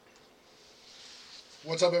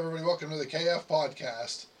What's up, everybody? Welcome to the KF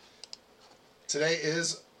Podcast. Today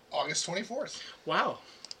is August 24th. Wow.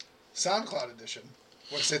 SoundCloud edition.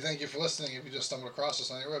 I want to say thank you for listening. If you just stumbled across us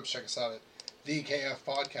on your web, check us out at the KF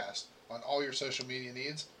Podcast on all your social media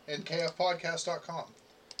needs and kfpodcast.com.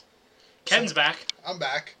 Ken's back. I'm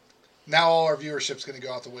back. Now all our viewership's going to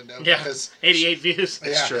go out the window. Yeah, Because, 88 views.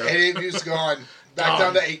 That's true. 88 views gone. Back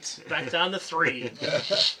down to 8. Back down to 3.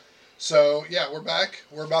 So, yeah, we're back.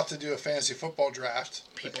 We're about to do a fantasy football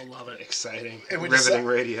draft. People love it. Exciting. And Riveting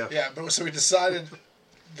radio. Yeah, but so we decided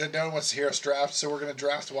that no one wants to hear us draft, so we're going to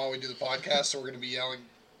draft while we do the podcast, so we're going to be yelling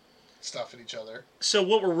stuff at each other. So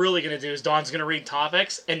what we're really going to do is Don's going to read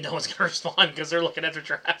topics, and no one's going to respond because they're looking at their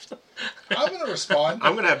draft. I'm going to respond.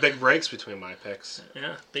 I'm going to have big breaks between my picks.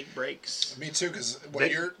 Yeah, big breaks. Me too, because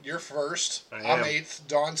you're first. I'm 8th.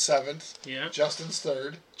 Don's 7th. Yeah. Justin's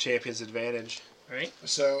 3rd. Champion's advantage. Right.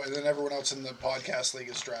 So, and then everyone else in the podcast league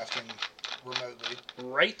is drafting remotely.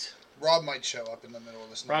 Right. Rob might show up in the middle of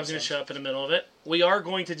this. Rob's going to show up in the middle of it. We are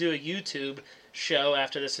going to do a YouTube show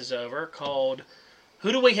after this is over called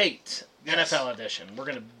Who Do We Hate? Yes. NFL edition. We're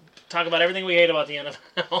going to talk about everything we hate about the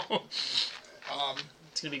NFL. It's going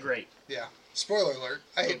to be great. Yeah. Spoiler alert.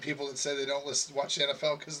 I hate people that say they don't watch the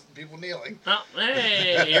NFL because of people kneeling. Oh,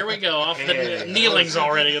 hey, here we go. Off the Hey. kneeling's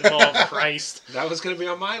already involved. Christ. That was going to be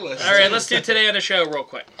on my list. All right, let's do today on the show real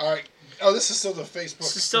quick. All right. Oh, this is still the Facebook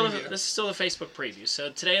This is still the Facebook preview.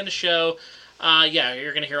 So today on the show,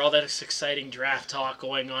 you're going to hear all that exciting draft talk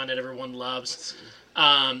going on that everyone loves.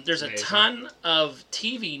 There's a ton of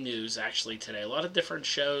TV news actually today. A lot of different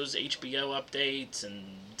shows, HBO updates and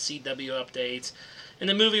CW updates. In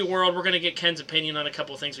the movie world, we're going to get Ken's opinion on a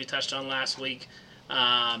couple of things we touched on last week.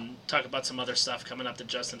 Talk about some other stuff coming up that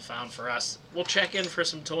Justin found for us. We'll check in for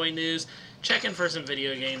some toy news, check in for some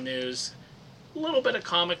video game news, a little bit of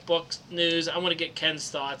comic book news. I want to get Ken's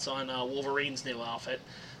thoughts on Wolverine's new outfit.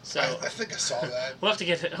 So I think I saw that. I want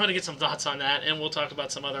to get some thoughts on that, and we'll talk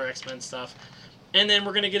about some other X-Men stuff. And then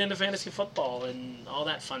we're going to get into fantasy football and all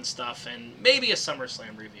that fun stuff, and maybe a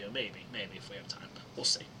Summerslam review. Maybe if we have time. We'll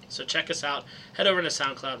see. So check us out. Head over to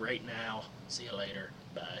SoundCloud right now. See you later.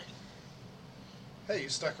 Bye. Hey, you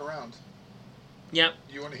stuck around. Yep.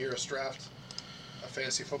 You want to hear us draft a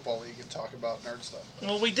fantasy football league and talk about nerd stuff?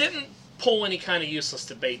 Well, we didn't pull any kind of useless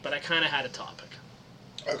debate, but I kind of had a topic.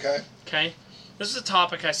 Okay. Okay? This is a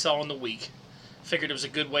topic I saw in the week. Figured it was a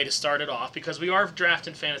good way to start it off because we are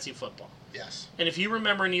drafting fantasy football. Yes. And if you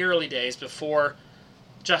remember in the early days before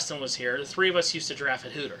Justin was here, the three of us used to draft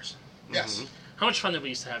at Hooters. Yes. Mm-hmm. How much fun did we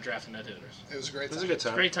used to have drafting at Hooters? It was a great time. It was a good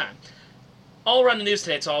time. Great time. All around the news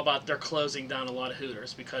today, it's all about they're closing down a lot of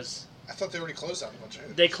Hooters because I thought they already closed down a bunch of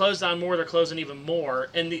Hooters. they closed down more. They're closing even more.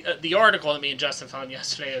 And the article that me and Justin found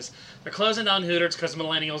yesterday is they're closing down Hooters because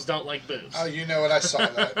millennials don't like booze. Oh, you know what? I saw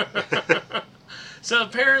that. So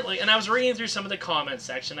apparently, and I was reading through some of the comment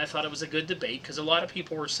section, I thought it was a good debate because a lot of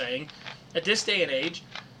people were saying, at this day and age,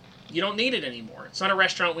 you don't need it anymore. It's not a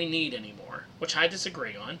restaurant we need anymore, which I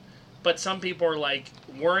disagree on. But some people are like,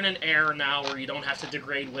 we're in an era now where you don't have to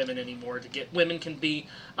degrade women anymore. Women can be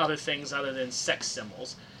other things other than sex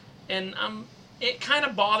symbols. And it kind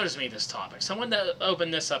of bothers me, this topic. So I wanted to open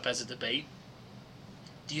this up as a debate.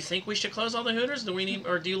 Do you think we should close all the Hooters?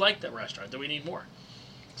 Or do you like that restaurant? Do we need more?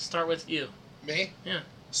 Start with you. Me? Yeah.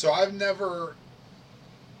 So I've never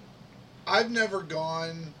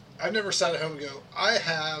sat at home and go, I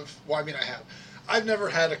have. I've never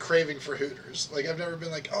had a craving for Hooters. Like, I've never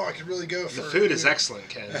been like, oh, I could really go for... The food is excellent,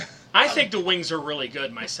 Ken. I think the wings are really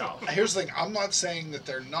good myself. Here's the thing. I'm not saying that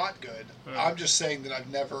they're not good. I'm just saying that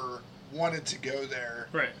I've never wanted to go there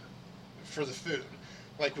for the food.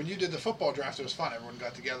 Like, when you did the football draft, it was fun. Everyone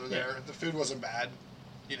got together there. Yeah. The food wasn't bad,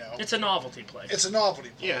 you know. It's a novelty place. It's a novelty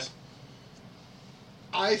place. Yeah.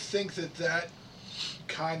 I think that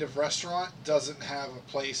kind of restaurant doesn't have a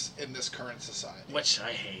place in this current society. Which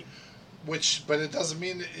I hate. But it doesn't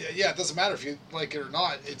mean, it doesn't matter if you like it or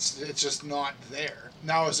not. It's just not there.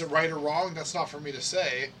 Now, is it right or wrong? That's not for me to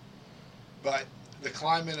say. But the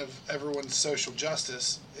climate of everyone's social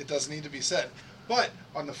justice, it does need to be said. But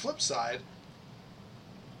on the flip side,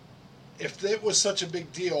 if it was such a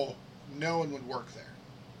big deal, no one would work there.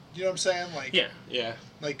 You know what I'm saying? Like, yeah.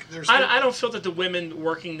 Like, there's. I don't feel that the women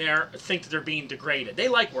working there think that they're being degraded. They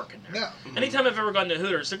like working there. No. Mm-hmm. Anytime I've ever gone to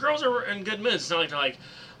Hooters, the girls are in good moods. It's not like they're like,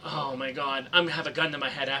 oh my god, I'm gonna have a gun to my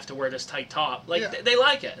head. I have to wear this tight top. Like they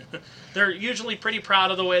like it. They're usually pretty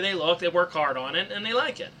proud of the way they look. They work hard on it, and they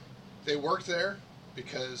like it. They work there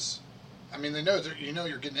because, I mean, they know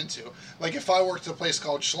you're getting into. Like, if I worked at a place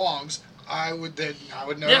called Schlong's, I would know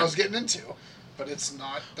what I was getting into. But it's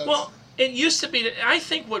not. It used to be. I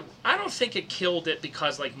don't think it killed it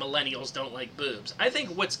because like millennials don't like boobs. I think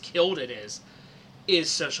what's killed it is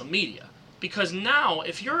social media. Because now,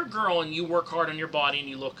 if you're a girl and you work hard on your body and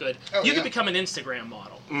you look good, you can become an Instagram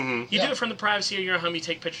model. Mm-hmm. You do it from the privacy of your home. You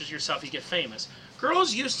take pictures of yourself. You get famous.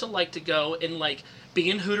 Girls used to like to go and like be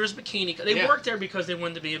in Hooters bikini. They worked there because they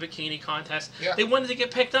wanted to be a bikini contest. Yeah. They wanted to get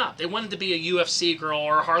picked up. They wanted to be a UFC girl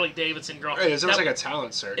or a Harley Davidson girl. Right, it was like a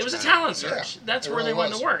talent search. It was a talent search. Yeah, that's where they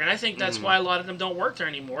wanted to work. And I think that's why a lot of them don't work there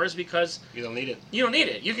anymore is because... You don't need it. You don't need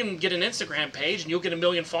it. You can get an Instagram page and you'll get 1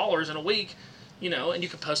 million followers in a week, and you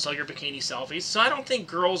can post all your bikini selfies. So I don't think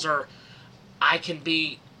girls are... I can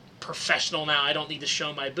be professional now. I don't need to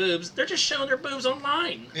show my boobs. They're just showing their boobs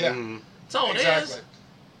online. Yeah. That's all it is.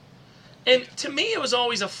 And to me, it was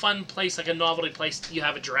always a fun place, like a novelty place you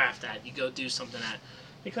have a draft at, you go do something at,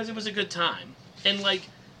 because it was a good time. And, like,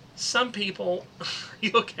 some people... Are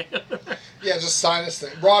you okay? Yeah, just sinus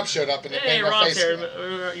thing. Rob showed up and it made my face... Hey, Rob's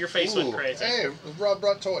here. Your face went crazy. Hey, Rob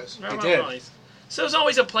brought toys. He did. So it was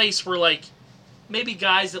always a place where, like, maybe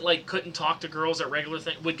guys that, like, couldn't talk to girls at regular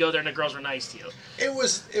things would go there and the girls were nice to you. It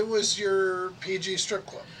was your PG strip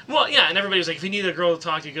club. Well, yeah, and everybody was like, if you need a girl to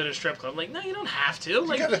talk to, you go to a strip club. I'm like, no, you don't have to.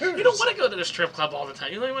 Like, you don't want to go to the strip club all the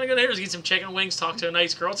time. You only want to go to Hooters, eat some chicken wings, talk to a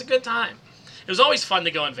nice girl. It's a good time. It was always fun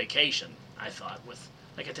to go on vacation, I thought, with...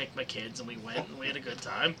 Like, I take my kids, and we went, and we had a good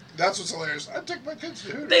time. That's what's hilarious. I take my kids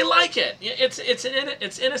to Hooters. They like it.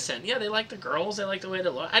 It's innocent. Yeah, they like the girls. They like the way they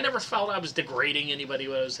look. I never felt I was degrading anybody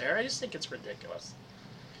when I was there. I just think it's ridiculous.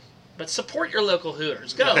 But support your local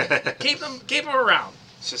Hooters. Go. keep them around.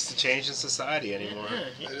 It's just a change in society anymore.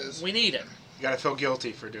 Yeah, it is. We need it. You gotta feel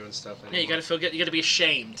guilty for doing stuff anymore. Yeah, you gotta feel good. You gotta be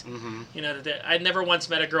ashamed. Mm-hmm. I never once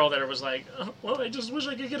met a girl that was like, oh, well, I just wish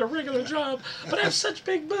I could get a regular job, but I have such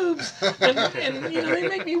big boobs, and they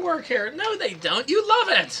make me work here. No, they don't. You love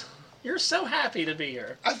it. You're so happy to be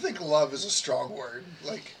here. I think love is a strong word.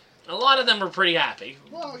 Like, a lot of them were pretty happy.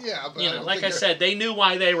 Well, yeah, but like I said, they knew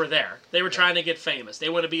why they were there. They were trying to get famous. They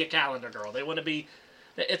want to be a calendar girl. They want to be.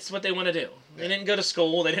 It's what they want to do. They didn't go to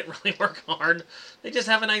school. They didn't really work hard. They just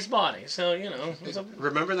have a nice body. So,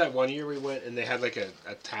 Remember that one year we went and they had like a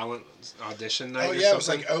talent audition night? Oh, yeah, it was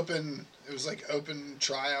like open. It was like open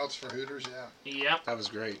tryouts for Hooters. Yeah. Yep. That was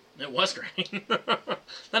great. It was great.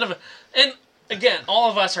 None of it. And again,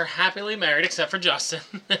 all of us are happily married except for Justin,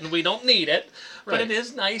 and we don't need it. But it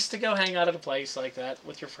is nice to go hang out at a place like that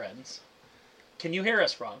with your friends. Can you hear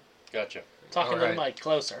us, Rob? Gotcha. Talking to the mic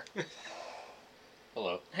closer.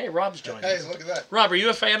 Hello. Hey, Rob's joining us. Hey, look at that. Rob, are you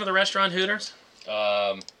a fan of the restaurant Hooters?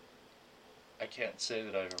 I can't say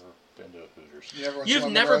that I've ever been to a Hooters. You've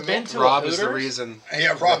never been to Rob a Hooters? is the reason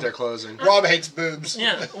Rob, that they're closing. Rob hates boobs.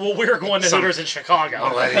 Yeah, well, we're going to Hooters in Chicago.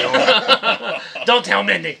 Don't tell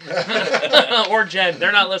Mindy. Or Jen.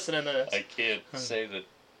 They're not listening to this. I can't say that.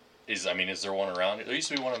 Is there one around? There used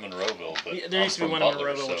to be one in Monroeville, but there used to be one in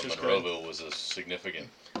Monroeville, which was good. Monroeville was a significant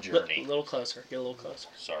journey. A little closer. Get a little closer.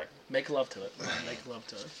 Sorry. Make love to it. Make love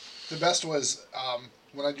to it. The best was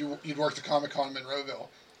when you'd work the Comic Con in Monroeville.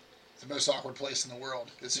 The most awkward place in the world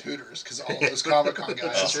is Hooters because all those Comic Con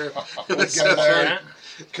guys would go there.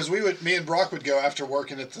 Because me and Brock would go after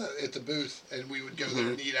working at the booth, and we would go there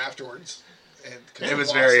and eat afterwards. And it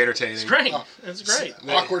was very entertaining. It's great. It's great.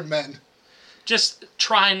 Awkward men. Just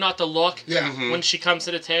trying not to look when she comes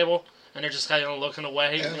to the table, and they're just kind of looking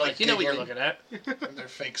away. And you're like, you know what you're looking at. And their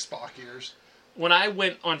fake Spock ears. When I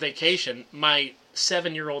went on vacation, my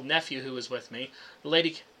 7-year-old nephew who was with me, the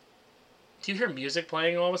lady... Do you hear music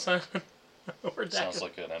playing all of a sudden? Sounds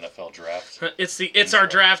like an NFL draft. It's our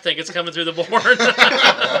draft thing. It's coming through the board.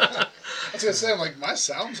 I was gonna say, I'm like, my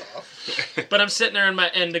sound's off. But I'm sitting there,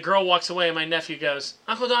 and the girl walks away, and my nephew goes,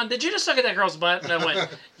 Uncle Don, did you just look at that girl's butt? And I went,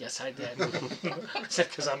 yes, I did. I said,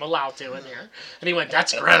 because I'm allowed to in here. And he went,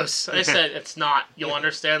 that's gross. I said, it's not. You'll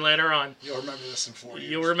understand later on. You'll remember this in 4 years.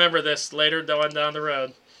 You'll remember this later down the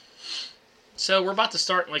road. So we're about to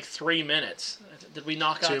start in like 3 minutes. Did we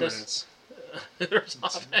knock out 2 this? minutes.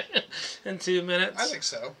 In 2 minutes? I think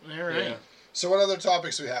so. All right. Yeah. So what other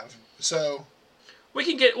topics we have? So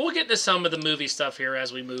we'll get to some of the movie stuff here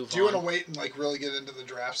as we move on. Do you want to wait and like really get into the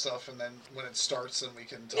draft stuff, and then when it starts, then we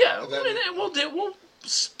can talk? Yeah, we'll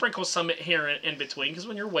sprinkle some here in between, because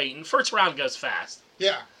when you're waiting, first round goes fast.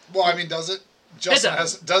 Yeah. Well, I mean, does it? Justin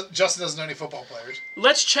doesn't know any football players.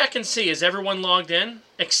 Let's check and see. Is everyone logged in?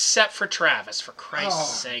 Except for Travis, for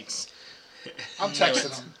Christ's sakes. I'm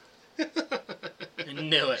texting him. I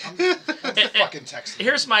knew it. I'm fucking texting.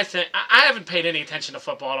 Here's my thing. I haven't paid any attention to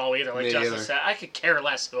football at all either, like Justin said. I could care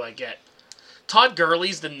less who I get. Todd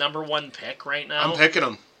Gurley's the #1 pick right now. I'm picking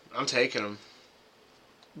him. I'm taking him.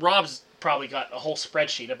 Rob's probably got a whole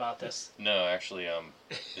spreadsheet about this. No, actually,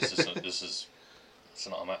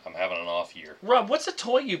 I'm having an off year. Rob, what's the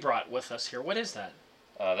toy you brought with us here? What is that?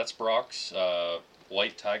 That's Brock's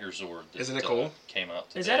White Tiger Zord. That, Isn't it cool? Came out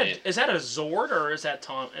today. Is that a Zord or is that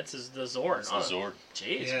Tom? It's the Zord. It's the Zord.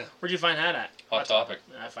 Jeez. Yeah. Where'd you find that at? Hot Topic.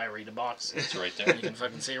 If I read the box, It's right you there. can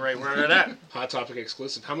fucking see right where it at. Hot Topic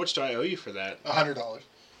exclusive. How much do I owe you for that? $100.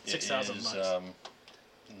 $6,000.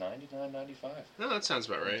 $99.95. No, that sounds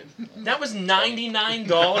about right. That was $99.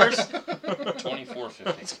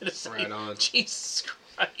 $24.50. Right on. Jesus Christ.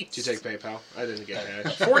 Did you take PayPal? I didn't get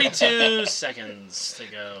cash. 42 seconds to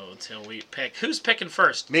go till we pick. Who's picking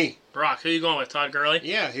first? Me. Brock, who you going with? Todd Gurley?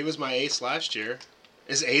 Yeah, he was my ace last year.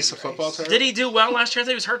 Is ace a football term? Did he do well last year? I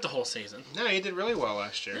think he was hurt the whole season. No, he did really well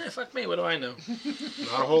last year. Yeah, fuck me. What do I know?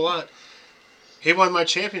 Not a whole lot. He won my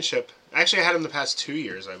championship. Actually, I had him the past 2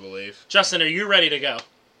 years, I believe. Justin, are you ready to go?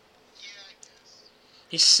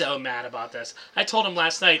 He's so mad about this. I told him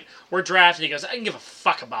last night, we're drafting. He goes, I can give a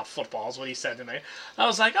fuck about football, is what he said to me. I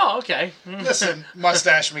was like, oh, okay. Listen,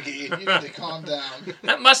 Mustache McGee, you need to calm down.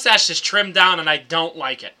 That mustache is trimmed down, and I don't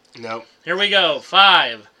like it. No. Here we go.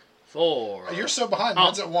 5, 4. Oh, you're so behind.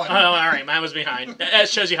 Mine's at 1. Oh, all right. Mine was behind. That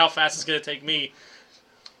shows you how fast it's going to take me.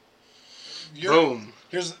 Boom.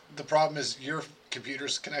 Here's the problem is your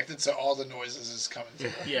computer's connected, so all the noises is coming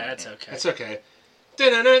through. Yeah, that's okay. That's okay.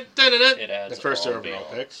 It adds the first all overall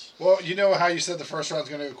the pick. Well, you know how you said the first round's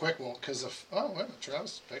going to go quick? Well, because of... Oh, wait a minute.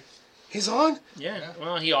 Travis picked. He's on? Yeah.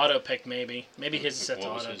 Well, he auto-picked maybe. Maybe his is set to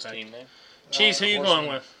What was his auto-pick. team name? Chiefs, who you Horseman.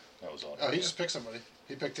 going with? That was auto. Oh, he just picked somebody.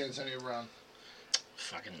 He picked Antonio Brown.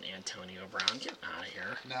 Fucking Antonio Brown. Get out of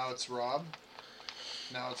here. Now it's Rob.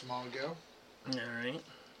 Now it's Mongo. All right.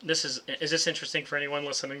 Is this interesting for anyone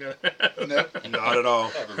listening to Nope. Not at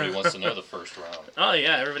all. Everybody wants to know the first round. Oh,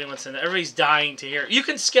 yeah. Everybody wants to know. Everybody's dying to hear. You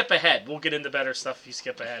can skip ahead. We'll get into better stuff if you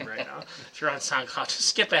skip ahead right now. If you're on SoundCloud, just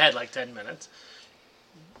skip ahead like 10 minutes.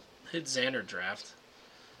 Hit Xander draft.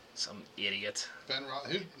 Some idiot. Ben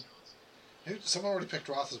Roth. Who? Someone already picked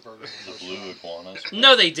Roethlisberger. The blue iguanas.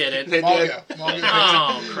 No, they didn't. They did. Mongo.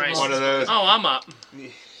 Oh, Christ. One of those. Oh, I'm up.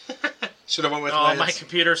 Should have went with Oh, Liz. my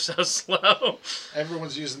computer's so slow.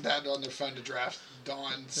 Everyone's using that on their phone to draft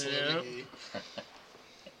Don Slavy.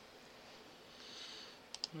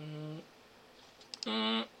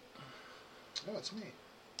 Oh, it's me.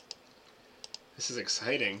 This is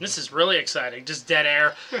exciting. This is really exciting. Just dead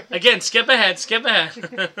air. Again, skip ahead. Skip ahead. I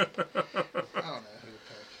don't know who to pick.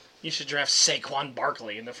 You should draft Saquon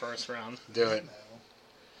Barkley in the first round. Do it. No.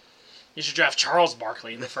 You should draft Charles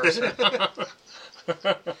Barkley in the first round.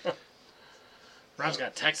 Rob's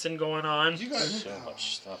got texting going on. You guys. So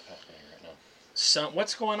much stuff happening right now. So,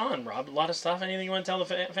 what's going on, Rob? A lot of stuff? Anything you want to tell the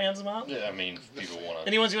fans about? Yeah, I mean, people want to.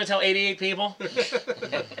 Anyone's going to tell 88 people?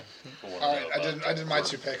 All right, I did my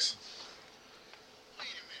 2 picks.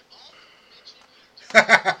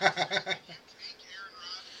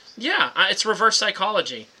 Yeah, it's reverse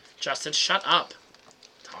psychology. Justin, shut up.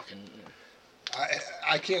 Talking.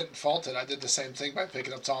 I can't fault it. I did the same thing by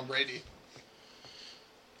picking up Tom Brady.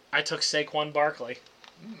 I took Saquon Barkley.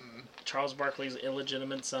 Charles Barkley's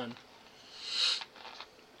illegitimate son.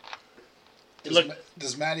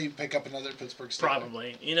 Does Matty pick up another Pittsburgh Steelers?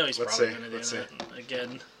 Probably. You know he's Let's probably see. going to do Let's that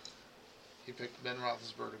again. He picked Ben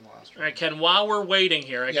Roethlisberger in the last All round. right, Ken. While we're waiting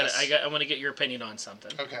here, I Yes. want to get your opinion on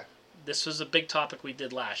something. Okay. This was a big topic we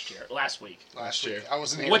did last week. Last year. week. I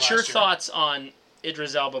wasn't here What's your last year. thoughts on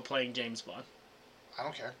Idris Elba playing James Bond? I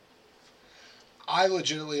don't care. I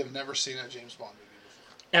legitimately have never seen a James Bond movie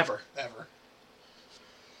Ever. before. Ever.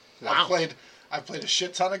 Wow. I've played a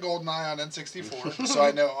shit ton of GoldenEye on N64, so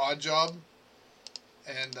I know Odd Job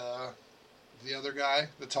and the other guy,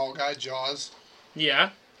 the tall guy, Jaws. Yeah.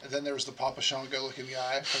 And then there was the Papa Shango looking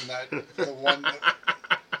guy from the one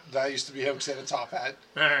that used to be him because he had a top hat.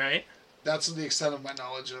 All right. That's the extent of my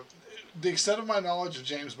knowledge of. The extent of my knowledge of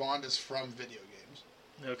James Bond is from video games.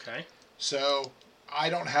 Okay. So I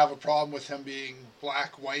don't have a problem with him being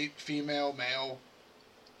black, white, female, male.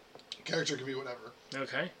 Character can be whatever.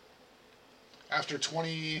 Okay. After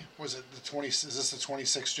 20, was it the 20? Is this the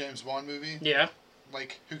 26th James Bond movie? Yeah.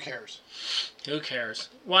 Like, who cares? Who cares?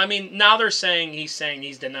 Well, I mean, now they're saying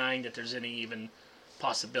he's denying that there's any even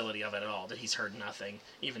possibility of it at all, that he's heard nothing,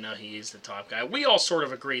 even though he is the top guy. We all sort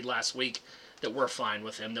of agreed last week that we're fine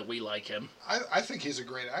with him, that we like him. I think he's a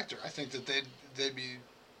great actor. I think that they'd be.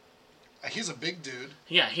 He's a big dude.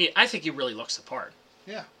 Yeah, I think he really looks the part.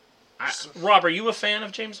 Yeah. Rob, are you a fan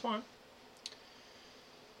of James Bond?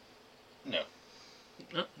 No.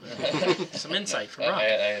 Oh, some insight from Rob. I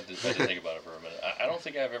had to think about it for a minute. I don't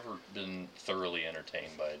think I've ever been thoroughly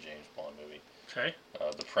entertained by a James Bond movie. Okay.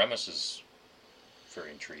 The premise is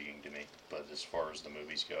very intriguing to me. But as far as the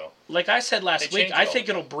movies go, Like I said last They week, change I it all think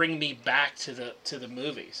the it'll bring me back to the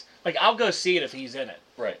movies. Like I'll go see it if he's in it.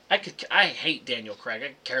 right? I hate Daniel Craig. I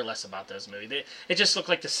could care less about those movies. It just looked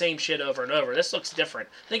like the same shit over and over. This looks different.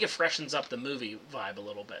 I think it freshens up the movie vibe a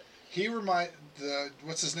little bit. He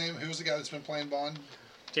what's his name? Who was the guy that's been playing Bond?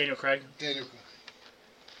 Daniel Craig.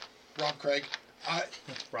 Rob Craig.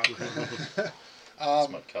 Rob Craig. It's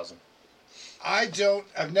my cousin.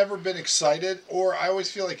 I've never been excited, or I always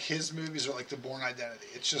feel like his movies are like the Bourne Identity.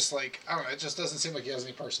 It's just like, I don't know, it just doesn't seem like he has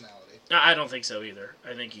any personality. No, I don't think so either.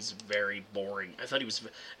 I think he's very boring. I thought he was.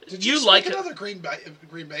 Did you like like another Green Bay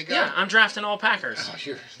guy? Yeah, I'm drafting all Packers. Oh,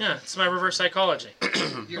 Yeah, it's my reverse psychology.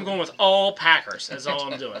 you're I'm going with all Packers. That's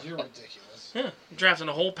all I'm doing. You're ridiculous. Yeah, I'm drafting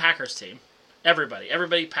a whole Packers team.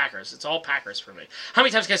 Everybody Packers. It's all Packers for me. How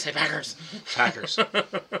many times can I say Packers? Packers.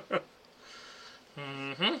 Mm-hmm.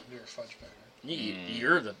 You're a fudge packer.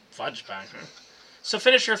 You're the fudge packer. So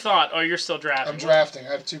finish your thought. Oh, you're still drafting. I'm drafting.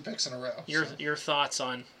 I have 2 picks in a row. Your thoughts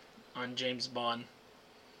on James Bond?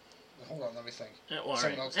 Hold on, let me think. Well,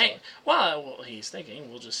 Someone right. else Hey, talk. well, he's thinking.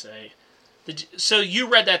 We'll just say. So you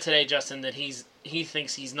read that today, Justin? That he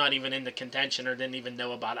thinks he's not even in the contention or didn't even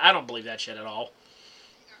know about it. I don't believe that shit at all.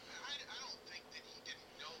 I don't think that he didn't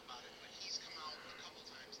know about it, but he's come out a couple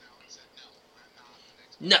times now and said, no, I'm not the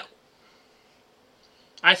next one. No.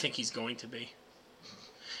 I think he's going to be.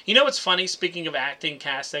 You know what's funny? Speaking of acting,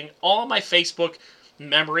 casting, all of my Facebook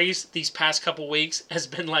memories these past couple weeks has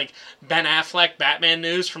been like Ben Affleck Batman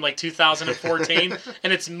news from like 2014,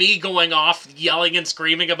 and it's me going off yelling and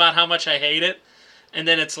screaming about how much I hate it, and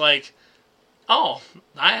then it's like, oh,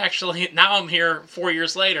 now I'm here 4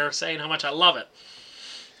 years later saying how much I love it.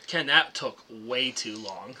 Ken, that took way too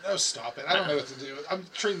long. No, stop it. I don't know what to do. I'm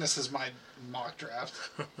treating this as my mock draft.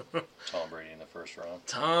 Tom Brady in the first round.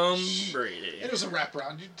 Tom Brady. It was a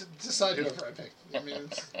wraparound. You decide whoever I picked. I mean,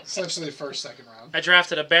 it's essentially the first, second round. I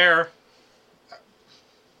drafted a bear.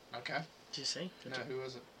 Okay. Did you see? No, who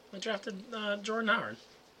was it? I drafted Jordan Howard.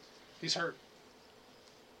 He's hurt.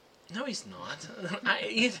 No, he's not.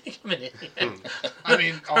 You think I'm an idiot? I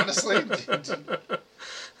mean, honestly.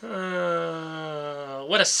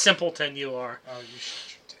 What a simpleton you are. Oh, you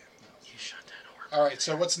shut your damn mouth. You shut that All right,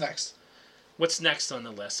 so what's next? What's next on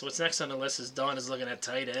the list? What's next on the list is Dawn is looking at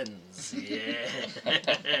tight ends. Yeah.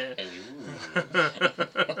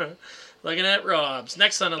 Looking at Rob's.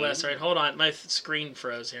 Next on the list, right? Hold on. My screen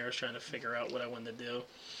froze here. I was trying to figure out what I wanted to do.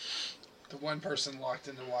 The one person locked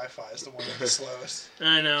into Wi-Fi is the one with the slowest.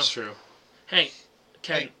 I know. It's true. Hey,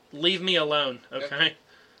 Ken, leave me alone, okay?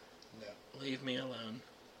 No. Leave me alone.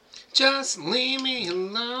 Just leave me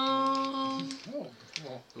alone. Oh,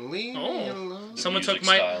 well. Leave me Oh. alone. Someone music took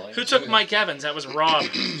Mike. styling. Who took Mike Evans? That was Rob.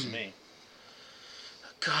 It's me.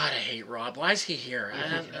 God, I hate Rob. Why is he here? I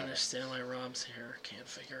don't understand why Rob's here. Can't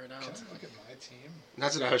figure it out. Can I look at my team?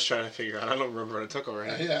 That's what I was trying to figure out. I don't remember what I took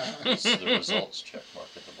already. Yeah. It's the results check mark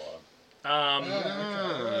at the bottom.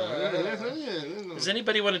 Does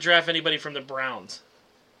anybody want to draft anybody from the Browns?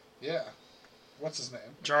 Yeah. What's his name?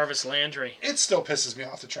 Jarvis Landry. It still pisses me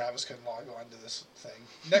off that Travis couldn't log on to this thing.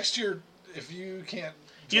 Next year, if you can't...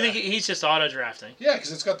 Do you think draft- he's just auto drafting? Yeah,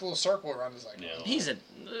 because it's got the little circle around his icon. Yeah. He's a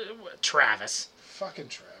Travis. Fucking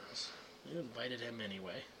Travis. You invited him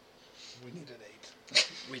anyway. We needed 8.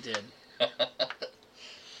 We did.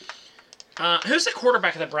 Who's the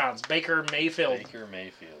quarterback of the Browns? Baker Mayfield. Baker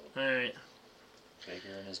Mayfield. All right. Baker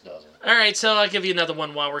and his dozen. All right, so I'll give you another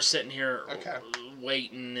one while we're sitting here Okay.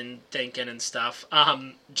 waiting and thinking and stuff.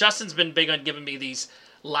 Justin's been big on giving me these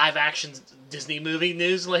live-action Disney movie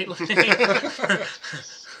news lately.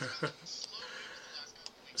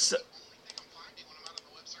 So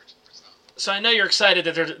I know you're excited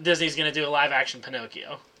that Disney's going to do a live-action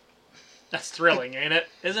Pinocchio. That's thrilling, ain't it?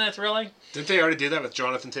 Isn't it thrilling? Didn't they already do that with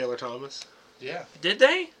Jonathan Taylor Thomas? Yeah. Did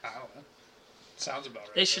they? I don't know. Sounds about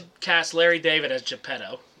right. They should cast Larry David as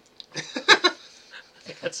Geppetto.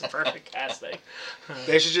 That's the perfect casting.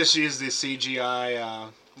 They should just use the CGI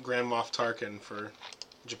Grand Moff Tarkin for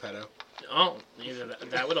Geppetto. Oh, either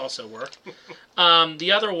that would also work.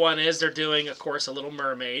 The other one is they're doing, of course, a Little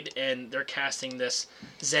Mermaid, and they're casting this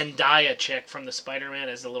Zendaya chick from the Spider-Man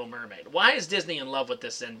as the Little Mermaid. Why is Disney in love with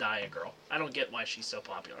this Zendaya girl? I don't get why she's so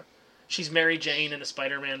popular. She's Mary Jane in the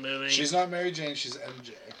Spider-Man movie. She's not Mary Jane, she's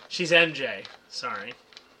MJ. She's MJ. Sorry.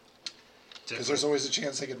 Because there's always a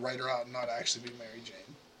chance they could write her out and not actually be Mary Jane.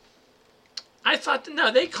 I thought,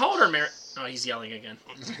 no, they called her Mary... Oh, he's yelling again.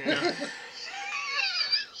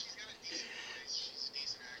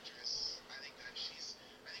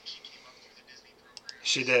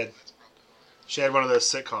 She did. She had one of those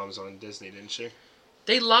sitcoms on Disney, didn't she?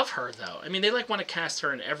 They love her, though. I mean, they want to cast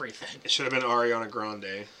her in everything. It should have been Ariana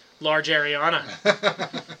Grande. Large Ariana.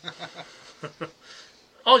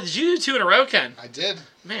 Oh, did you do 2 in a row, Ken? I did.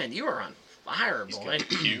 Man, you are on fire, He's boy. got it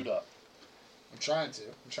queued up. I'm trying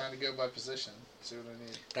to go by position. See what I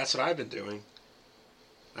need. That's what I've been doing.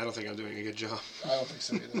 I don't think I'm doing a good job. I don't think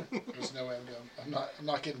so either. There's no way I'm going. I'm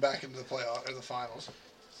not getting back into the playoff or the finals.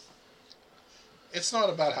 It's not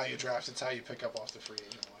about how you draft. It's how you pick up off the free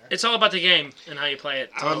agent wire. It's all about the game and how you play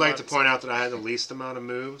it. I would like to point out that I had the least amount of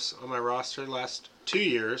moves on my roster the last 2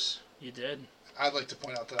 years. You did. I'd like to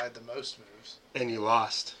point out that I had the most moves. And you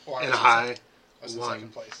lost. Well, I in was a high I was in one.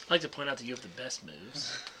 second place. I'd like to point out that you have the best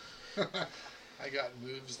moves. I got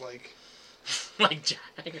moves like Like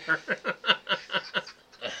Jagger.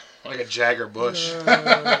 Like a Jagger Bush.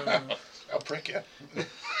 I'll prick you.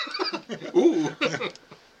 Ooh.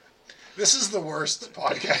 This is the worst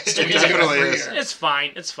podcast. It we do definitely every is. year. It's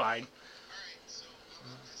fine. It's fine. Alright, so how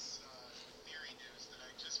about this theory news that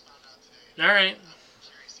I just found out today? All right. I'm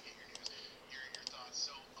curious to get your thoughts.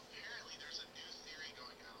 So apparently there's a new theory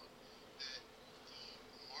going out that the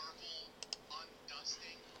Marvel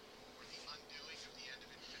undusting or the undoing of the end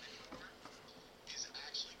of Infinity War is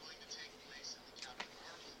actually going to take place in the Captain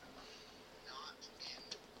Marvel movie, not in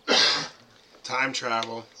Time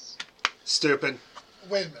travel. Stupid.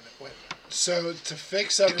 Wait a minute. So to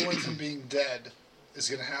fix everyone from being dead is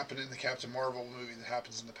going to happen in the Captain Marvel movie that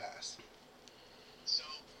happens in the past. So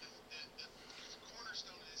the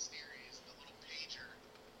cornerstone of this theory is the little pager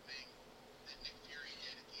thing that Nick Fury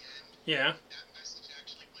did at the end. Yeah. That message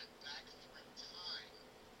actually went back through time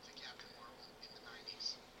to Captain Marvel in the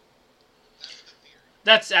 90s. That's the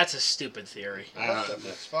theory. That's a stupid theory. What the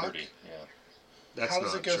That's fuck? pretty. Yeah. That's How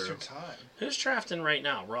does not it go true. through time? Who's drafting right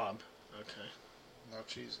now? Rob. Okay. No,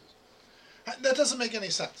 Jesus. That doesn't make any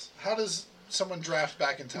sense. How does someone draft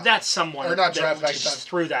back in time? That's someone Or not that draft back in just time.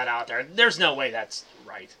 threw that out there. There's no way that's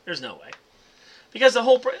right. There's no way. Because the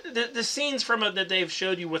whole the scenes from it that they've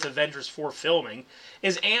showed you with Avengers 4 filming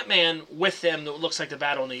is Ant-Man with them that looks like the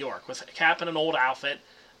Battle of New York with Cap in an old outfit,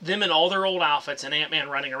 them in all their old outfits, and Ant-Man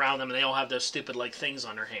running around them, and they all have those stupid like things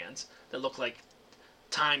on their hands that look like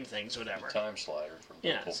time things, whatever. Time slider from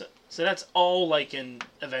Yeah, Liverpool. so that's all like in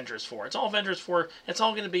Avengers 4. It's all Avengers 4. It's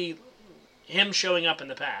all going to be him showing up in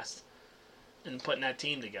the past and putting that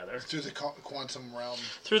team together. Through the quantum realm.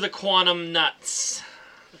 Through the quantum nuts.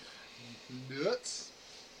 Nuts.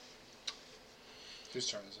 Whose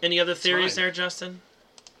turn is it? Any other theories mine. there, Justin?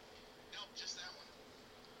 Nope, just that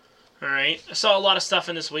one. Alright. I saw a lot of stuff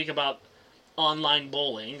in this week about online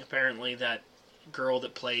bullying. Apparently that girl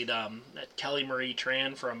that played that Kelly Marie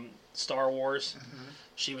Tran from Star Wars,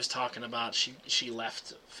 she was talking about she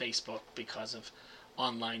left Facebook because of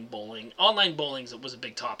online bullying. Online bullying was a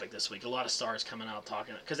big topic this week. A lot of stars coming out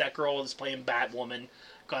talking because that girl that's playing Batwoman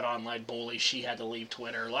got online bullied. She had to leave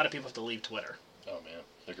Twitter. A lot of people have to leave Twitter. Oh man,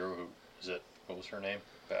 the girl who is it? What was her name?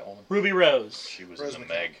 Batwoman. Ruby Rose. She was Rose in the McGowan.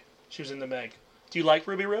 Meg. She was in the Meg. Do you like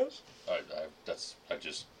Ruby Rose? I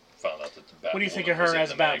just found out that the Batwoman. What do you think of was her in as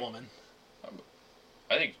the Meg. Batwoman?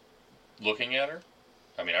 I think looking at her,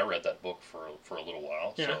 I mean, I read that book for a little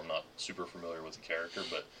while, Yeah. so I'm not super familiar with the character,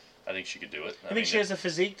 but I think she could do it. I think she has a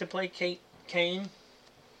physique to play Kane.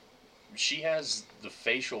 She has the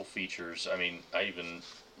facial features. I mean, I even,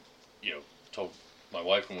 told my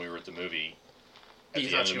wife when we were at the movie. At You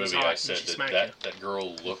the thought end she of the was movie, hot I and said she that, smacked that that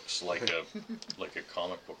girl looks like a like a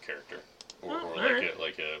comic book character, or Oh,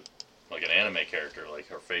 like an anime character. Like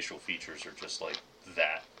her facial features are just like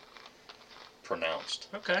that pronounced.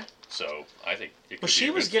 Okay. So I think it could Well, be she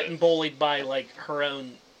a was good getting fit. bullied by like her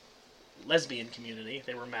own lesbian community.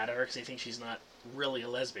 They were mad at her because they think she's not really a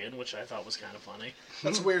lesbian, which I thought was kind of funny.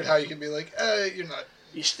 That's weird how you can be like, you're not.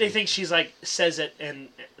 They think she's like says it and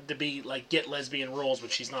to be like get lesbian roles, but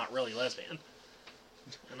she's not really lesbian.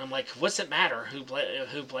 And I'm like, what's it matter who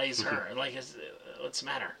plays her? Like, what's the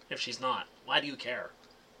matter if she's not? Why do you care?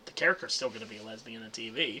 The character's still going to be a lesbian on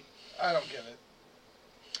TV. I don't get it.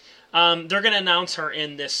 They're going to announce her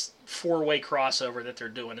in this 4-way crossover that they're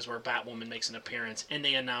doing, is where Batwoman makes an appearance, and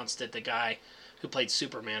they announced that the guy who played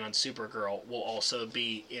Superman on Supergirl will also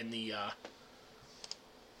be in the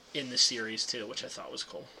series too, which I thought was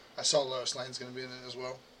cool. I saw Lois Lane's going to be in it as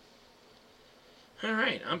well. All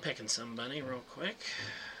right, I'm picking somebody real quick.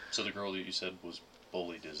 So the girl that you said was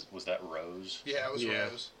bullied, was that Rose? Yeah, it was Yeah.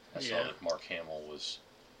 Rose. I saw Yeah. that Mark Hamill was.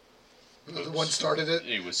 The one started it.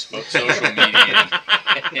 He was social media.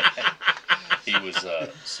 He was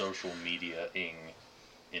social media-ing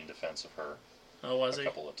in defense of her Oh, was a he?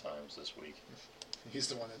 couple of times this week. He's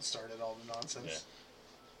the one that started all the nonsense.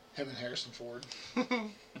 Him and Harrison Ford. All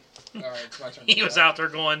right, it's my turn. He was out there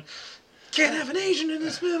going, Can't have an Asian in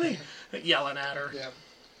this movie. Yelling at her. Yeah.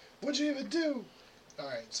 What'd you even do? All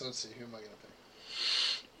right, so let's see. Who am I gonna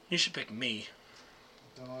pick? You should pick me.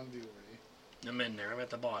 Don Diordi. I'm in there. I'm at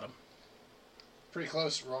the bottom. Pretty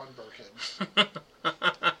close. Ron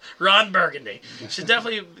Burkhead. Ron Burgundy. Should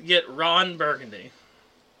definitely get Ron Burgundy.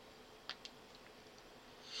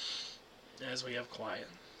 As we have quiet.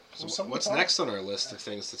 So what's next on our list of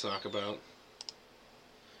things to talk about?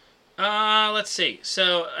 Let's see.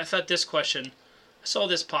 So I thought this question, I saw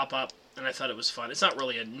this pop up, and I thought it was fun. It's not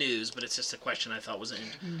really a news, but it's just a question I thought was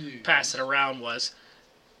in. Pass it around was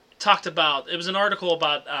talked about. It was an article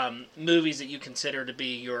about movies that you consider to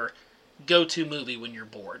be your go-to movie when you're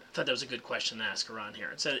bored. I thought that was a good question to ask around here.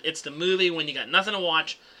 It said it's the movie when you got nothing to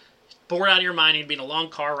watch, bored out of your mind, you'd be in a long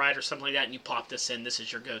car ride or something like that, and you pop this in. This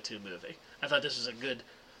is your go-to movie. I thought this was a good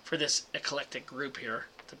for this eclectic group here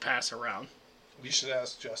to pass around. We should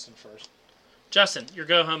ask Justin first. Justin, your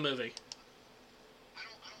go-home movie. I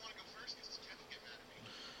don't want to go first because Ken will get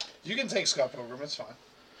mad at me. You can take Scott Pilgrim. It's fine.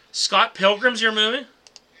 Scott Pilgrim's your movie?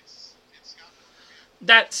 It's Scott Pilgrim.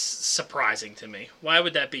 That's surprising to me. Why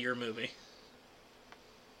would that be your movie?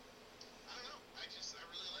 I don't know. I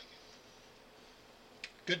really like it.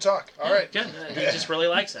 Good talk. All right. Good. He just really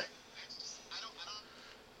likes it.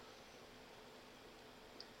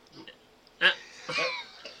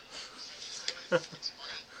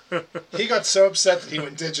 He got so upset that he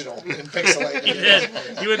went digital and pixelated. He did.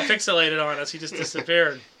 He went pixelated on us. He just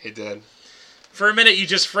disappeared. He did. For a minute, you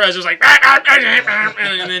just froze. It was like,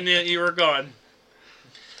 and then you were gone.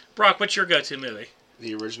 Brock, what's your go-to movie?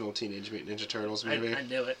 The original Teenage Mutant Ninja Turtles movie. I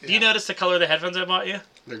knew it. Yeah. Do you notice the color of the headphones I bought you?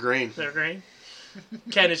 They're green. They're green.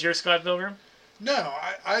 Ken, is your Scott Pilgrim? No,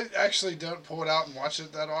 I actually don't pull it out and watch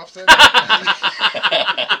it that often.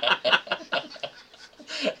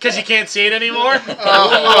 Because you can't see it anymore?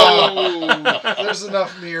 There's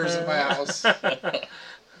enough mirrors in my house. No,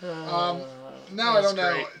 I That's don't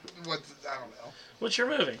know. great. I don't know. What's your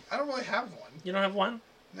movie? I don't really have one. You don't have one?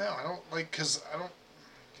 No, I don't because I don't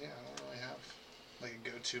really have like a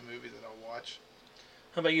go-to movie that I'll watch.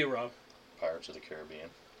 How about you, Rob? Pirates of the Caribbean.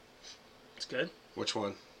 It's good. Which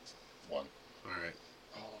one? One. All right.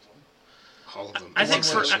 All of them. All of them. I think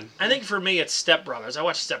One for more. I think for me it's Step Brothers. I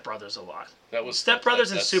watch Step Brothers a lot. That was Step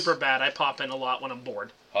Brothers and that's- Superbad I pop in a lot when I'm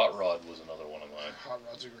bored. Hot Rod was another one of mine. Hot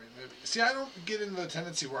Rod's a great movie. See, I don't get into the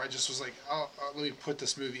tendency where I just was like, let me put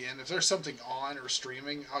this movie in. If there's something on or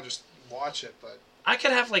streaming, I'll just watch it. But I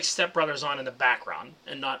could have like Step Brothers on in the background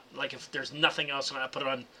and not like if there's nothing else and I put it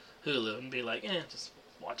on Hulu and be like, just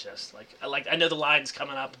watch this. I know the line's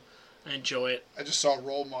coming up. I enjoy it. I just saw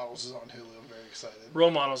Role Models is on Hulu. I'm very excited. Role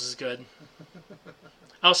Models is good.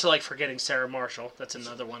 I also like Forgetting Sarah Marshall. That's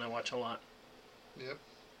another one I watch a lot. Yep,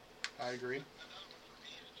 I agree.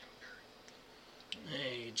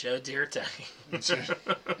 Hey, Joe Dierte.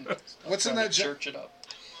 What's in that? Search it up.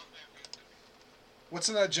 What's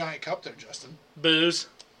in that giant cup there, Justin? Booze.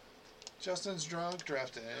 Justin's drunk.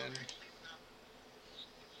 Draft in.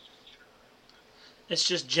 It's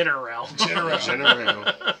just Ginger Ale. General.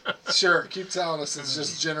 Sure, keep telling us it's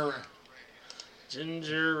just Ginger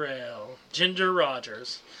Ginger Ale. Ginger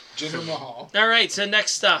Rogers. Mahal. All right, so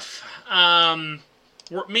next stuff.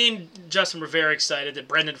 Me and Justin were very excited that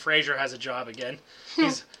Brendan Fraser has a job again.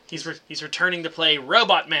 He's returning to play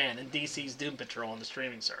Robot Man in DC's Doom Patrol on the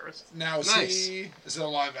streaming service. Now is it a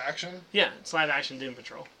live action? Yeah, it's live action Doom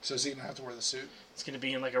Patrol. So is he gonna have to wear the suit? It's going to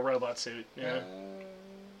be in like a robot suit. Yeah.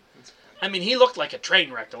 That's I mean, he looked like a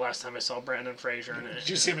train wreck the last time I saw Brendan Fraser in it. Did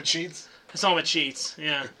you see him at Cheats? I saw him at Cheats.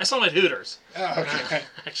 Yeah, I saw him at Hooters. Oh, okay.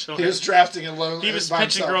 Actually, He was drafting alone. He was by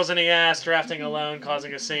pinching himself. girls in the ass, drafting alone,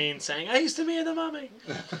 causing a scene, saying, "I used to be in the Mummy,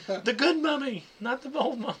 the good Mummy, not the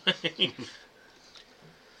old Mummy."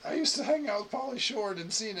 I used to hang out with Pauly Shore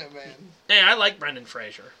and seen it, man. Hey, I like Brendan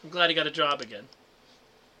Fraser. I'm glad he got a job again.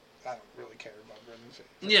 I don't really care about Brendan Fraser.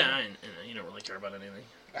 Yeah, you don't really care about anything.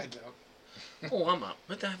 I don't. Oh, I'm up.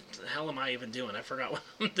 What the hell am I even doing? I forgot what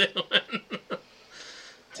I'm doing.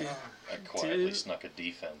 Dude. I quietly Dude. snuck a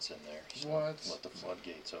defense in there. So What? Let the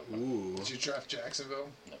floodgates open. Ooh. Did you draft Jacksonville?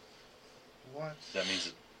 No. What? That means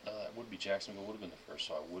it would be Jacksonville would have been the first,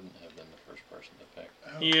 so I wouldn't have been the first person to pick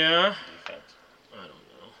Oh, Yeah. defense. I don't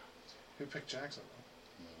know. Who picked Jacksonville?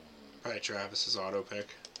 Probably Travis's auto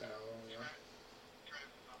pick. Oh, yeah.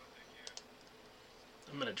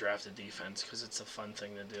 I'm gonna draft a defense because it's a fun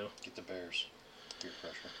thing to do. Get the Bears. Peer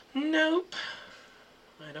pressure. Nope.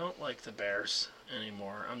 I don't like the Bears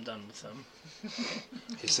anymore. I'm done with them.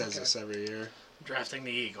 He says Okay. this every year. I'm drafting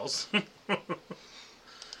the Eagles. Ugh.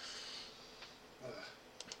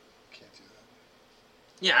 Can't do that.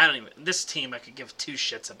 Yeah, I don't even. This team I could give two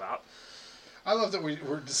shits about. I love that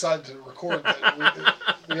we're decided to record that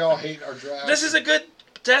we all hate our draft. This is a good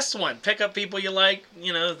test one. Pick up people you like,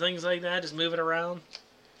 things like that. Just move it around.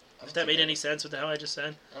 If that made any sense with the hell I just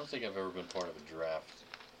said. I don't think I've ever been part of a draft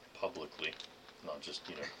publicly, not just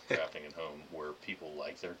drafting at home, where people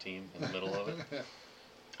like their team in the middle of it.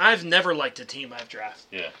 I've never liked a team I've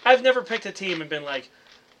drafted. Yeah. I've never picked a team and been like,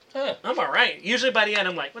 I'm all right. Usually by the end,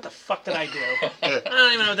 I'm like, what the fuck did I do? I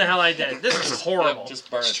don't even know what the hell I did. This is horrible.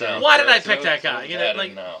 Just burn it down. Why did I pick that guy?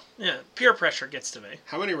 Now. Yeah, peer pressure gets to me.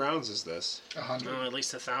 How many rounds is this? 100. Oh, at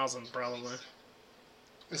least 1,000 probably.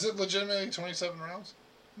 Is it legitimately 27 rounds?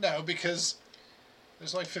 No, because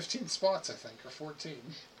there's only 15 spots, I think, or 14.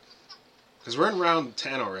 Because we're in round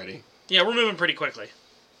 10 already. Yeah, we're moving pretty quickly.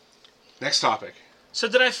 Next topic. So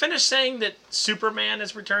did I finish saying that Superman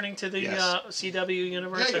is returning to the Yes. CW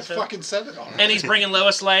universe? Yeah, you fucking said it already. And he's bringing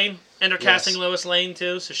Lois Lane, and they're casting Yes. Lois Lane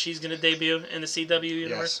too, so she's going to debut in the CW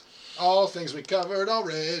universe. Yes. All things we covered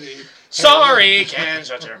already. Sorry, can't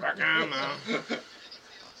shut your fucking mouth. Did anybody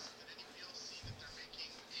else see that they're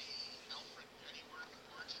making a Alfred Pennyworth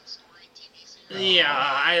origin story TV series? Yeah,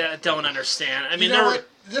 I don't understand. I mean, You know what?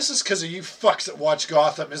 This is because of you fucks that watch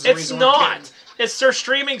Gotham. Is the it's reason not. It's their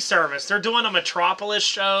streaming service. They're doing a Metropolis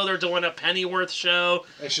show. They're doing a Pennyworth show.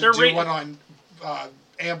 They should They're do one on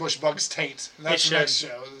Ambush Bug's Tate. And that's They the next should.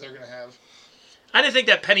 show that they're going to have. I didn't think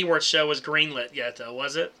that Pennyworth show was greenlit yet, though,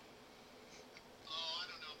 was it? Oh, I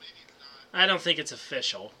don't know. Maybe it's not. I don't think it's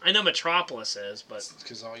official. I know Metropolis is, but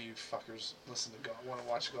Because all you fuckers listen to want to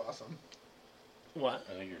watch Gotham. what?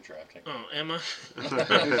 I think you're drafting. Oh, am I?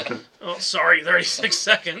 Oh, sorry, 36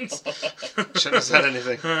 seconds. Shouldn't have said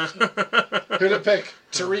anything. Who to pick?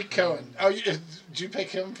 Tariq Cohen. Oh, did you pick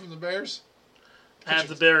him from the Bears? I have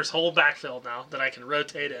the Bears' whole backfield now that I can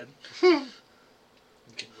rotate in. You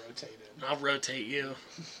can rotate in. I'll rotate you.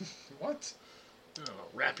 What? Oh,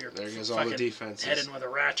 wrap your There goes all the fucking defenses. head in with a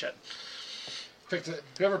ratchet.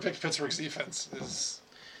 Whoever picked Pittsburgh's defense is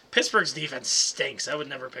Pittsburgh's defense stinks. I would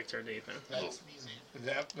never pick their defense.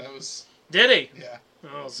 that was Did he? yeah.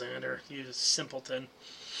 Oh, Xander, you simpleton.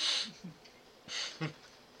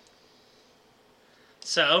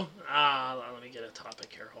 So, let me get a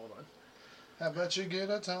topic here. Hold on. How about you get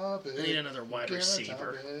a topic? I need another wide Get a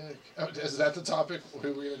receiver. topic. Oh, is that the topic? Who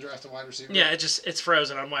are we gonna draft a wide receiver? Yeah, it's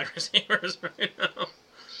frozen on wide receivers right now. I'm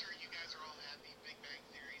sure you guys are all happy Big Bang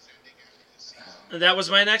Theory's ending after this season. That was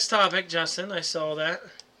my next topic, Justin. I saw that.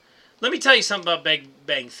 Let me tell you something about Big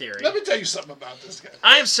Bang Theory. Let me tell you something about this guy.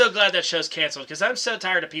 I am so glad that show's canceled because I'm so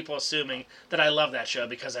tired of people assuming that I love that show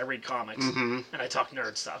because I read comics and I talk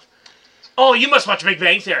nerd stuff. Oh, you must watch Big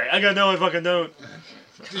Bang Theory. I go, no, I fucking don't.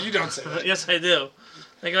 You don't say that. Yes, I do.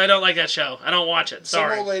 I go, I don't like that show. I don't watch it. Some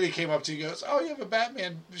Sorry. old lady came up to you and goes, "Oh, you have a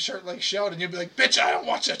Batman shirt like Sheldon." You'd be like, "Bitch, I don't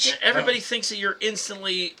watch that shit." Everybody thinks that you're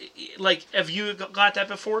instantly like. Have you got that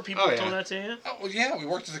before? People Oh, have yeah. told that to you. Oh, well, yeah, we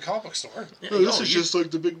worked at the comic book store. Yeah, Oh, this no, is you- just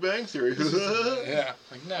like the Big Bang Theory. Yeah,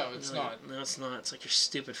 like no, it's not. No, it's not. It's like your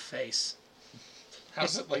stupid face.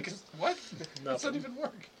 How's it like? What? That doesn't Nothing. even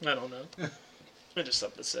work. I don't know. I just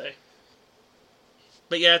something to say.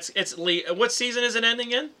 But yeah, it's what season is it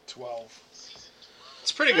ending in? 12.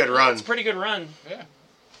 It's a pretty good run. It's a pretty good run. Yeah.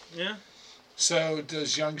 Yeah. So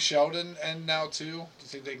does young Sheldon end now too? Do you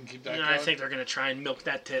think they can keep that No, going? I think they're gonna try and milk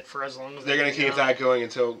that tit for as long as They're going to can keep go. that going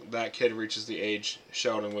until that kid reaches the age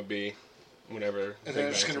Sheldon would be whenever And Big they're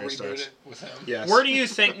Bang just going to Theory reboot starts. it with him. Yes. Where do you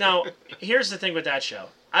think? Now, here's the thing with that show.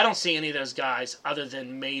 I don't see any of those guys other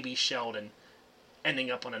than maybe Sheldon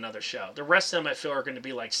ending up on another show. The rest of them, I feel, are going to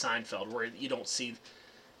be like Seinfeld, where you don't see.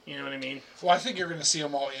 You know what I mean? Well, I think you're going to see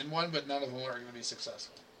them all in one, but none of them are going to be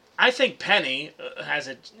successful. I think Penny has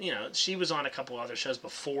a. You know, she was on a couple other shows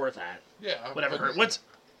before that. Yeah. Whatever. but- What's?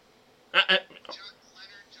 Leonard,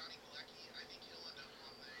 Johnny Galecki, I think he'll end up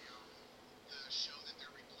on the show that they're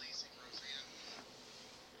replacing Roseanne.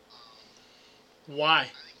 Why? I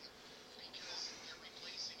think because they're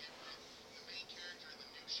replacing it with the main character in the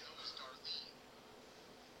new show is Darlene.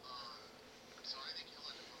 So I think he'll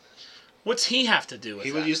end up on that show. What's he have to do with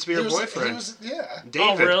He that? used to be He her was- boyfriend. He was, yeah.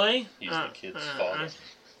 David. Oh, really? He's the kid's father.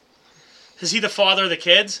 Is he the father of the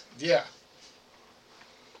kids? Yeah.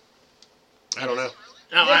 I don't know.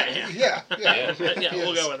 Oh, Yeah. Yeah. yeah, He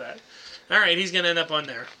we'll is. go with that. All right, he's gonna end up on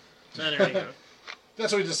there. So there you go.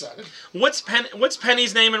 That's what we decided. What's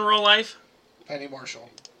Penny's name in real life? Penny Marshall.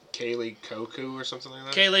 Kaylee Koku or something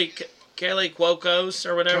like that? Kaylee Cuocos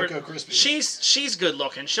or whatever. Cocoa Krispies. She's good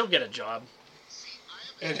looking. She'll get a job. See,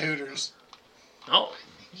 I am At Hooters. Oh, I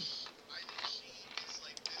think she is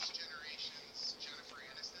like this generation's Jennifer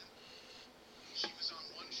Aniston. She was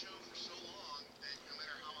on one show for so long that no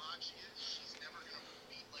matter how hot she is, she's never gonna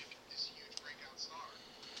be like this huge breakout star.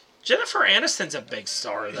 Jennifer Aniston's a big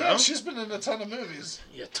star, though. Yeah, she's been in a ton of movies.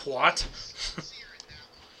 You twat. See her in that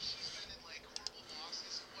one. She's been in like Horrible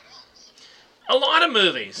Bosses. What else? A lot of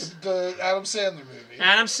movies. The Adam Sandler movie.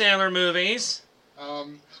 Adam Sandler movies.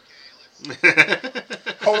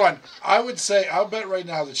 Hold on. I'll bet right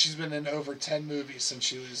now that she's been in over 10 movies since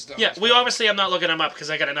she was done. Yeah, I'm not looking them up because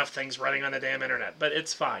I got enough things running on the damn internet, but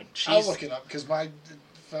it's fine. I'll look it up because my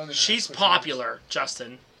phone is... She's popular,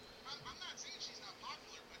 Justin. I'm not saying she's not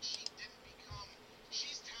popular, but she didn't become.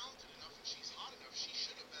 She's talented enough and she's hot enough. She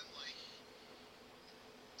should have been like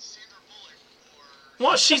Sandra Bullock or.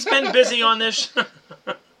 Well, she's been busy on this.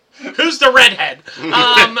 Who's the redhead?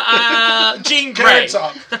 Jean Grey. Carrots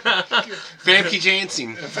up. Famke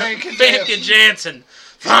Janssen. Famke Janssen.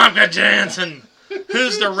 Famke Janssen.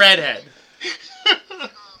 Who's the redhead?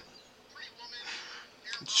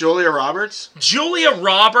 Julia Roberts? Julia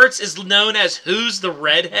Roberts is known as Who's the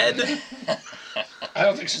Redhead? I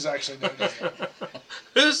don't think she's actually known as that.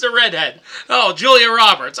 Who's the redhead? Oh, Julia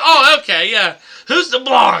Roberts. Oh, okay, yeah. Who's the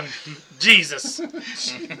blonde? Jesus.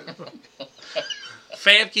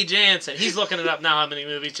 Famke Janssen. He's looking it up now how many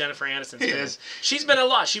movies Jennifer Aniston's been in. She's been a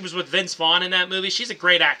lot. She was with Vince Vaughn in that movie. She's a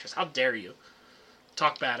great actress. How dare you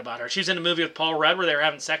talk bad about her. She was in a movie with Paul Rudd where they were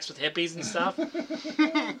having sex with hippies and stuff.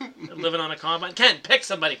 Living on a combine. Ken, pick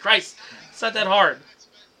somebody. Christ. It's not that hard.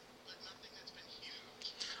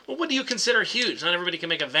 Well, what do you consider huge? Not everybody can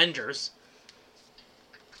make Avengers.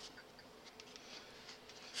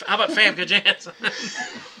 How about Famke Janssen?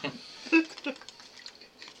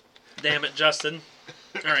 Damn it, Justin.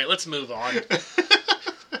 All right, let's move on.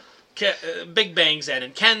 Big Bang's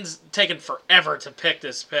ending. Ken's taken forever to pick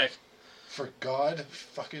this pick. For God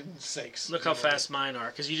fucking sakes. Look how fast mine are,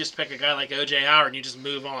 because you just pick a guy like O.J. Howard and you just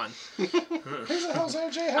move on. Who the hell's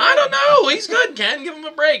O.J. Howard? I don't know. He's good, Ken. Give him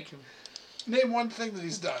a break. Name one thing that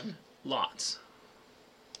he's done. Lots.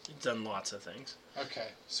 He's done lots of things. Okay,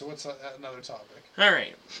 so what's another topic? All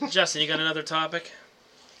right. Justin, you got another topic?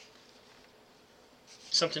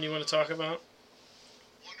 Something you want to talk about?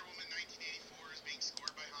 Wonder Woman 1984 is being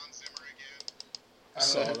scored by Hans Zimmer again. I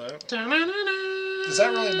Saw don't know. that. Does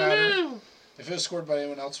that really matter? If it was scored by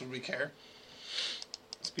anyone else, would we care?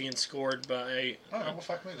 It's being scored by... Oh, well,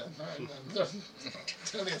 fuck me then. All right,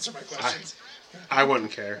 don't answer my questions. I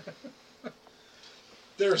wouldn't care.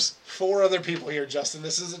 There's 4 other people here, Justin.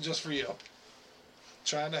 This isn't just for you.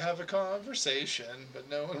 Trying to have a conversation, but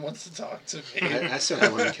no one wants to talk to me. I said I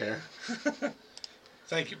wouldn't care.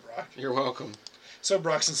 Thank you, Brock. You're welcome. So,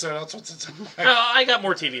 Brock, since no one else wants to talk. I got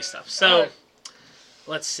more TV stuff. So,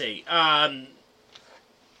 let's see.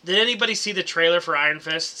 Did anybody see the trailer for Iron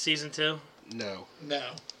Fist Season 2? No. No.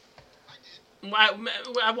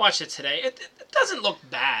 I watched it today. It doesn't look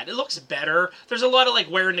bad. It looks better. There's a lot of like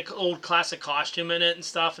wearing the old classic costume in it and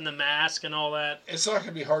stuff, and the mask and all that. It's not going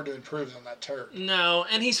to be hard to improve on that turd. No,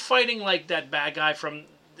 and he's fighting like that bad guy from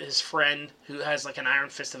his friend who has like an iron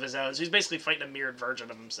fist of his own. So he's basically fighting a mirrored version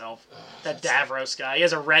of himself. That Davros guy. He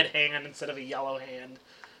has a red hand instead of a yellow hand.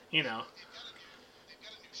 You know. They've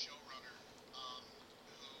got a new showrunner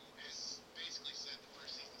who has basically said the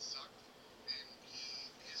first season sucked, and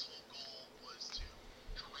his whole goal was to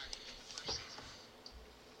correct the first season.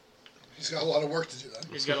 He's got a lot of work to do then.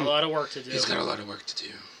 He's got a lot of work to do. He's got a lot of work to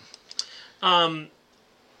do.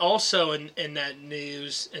 Also in that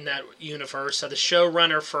news, in that universe, the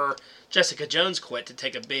showrunner for Jessica Jones quit to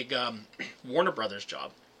take a big Warner Brothers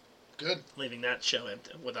job. Good. Leaving that show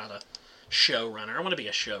empty without a showrunner. I want to be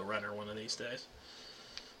a showrunner one of these days.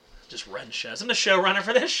 Just run shows. I'm the showrunner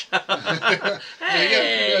for this show.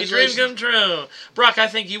 Hey, dreams come true. Brock, I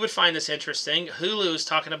think you would find this interesting. Hulu is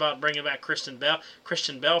talking about bringing back Christian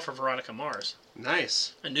Bell for Veronica Mars.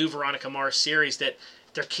 Nice. A new Veronica Mars series that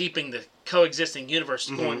they're keeping the coexisting universe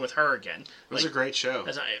going with her again. It was a great show.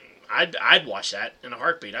 I'd watch that in a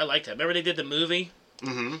heartbeat. I liked that. Remember they did the movie?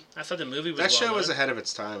 Mm-hmm. I thought the movie was That show well was done. ahead of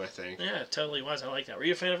its time, I think. Yeah, it totally was. I like that. Were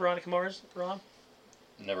you a fan of Veronica Mars, Rob?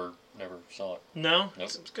 Never saw it. No? Nope.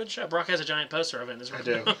 It's a good show. Brock has a giant poster of it in his room. I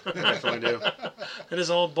do. I definitely do. In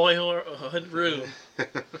his old boyhood room.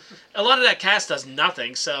 A lot of that cast does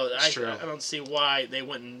nothing, so I don't see why they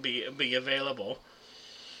wouldn't be available.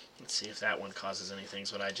 Let's see if that one causes anything.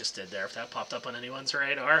 Is what I just did there. If that popped up on anyone's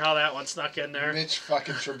radar, how that one snuck in there. Mitch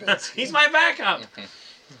fucking Trubisky. He's my backup.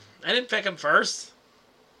 I didn't pick him first.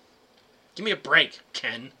 Give me a break,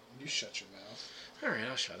 Ken. You shut your mouth. All right,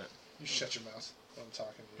 I'll shut it. You shut your mouth when I'm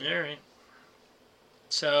talking to you. All right.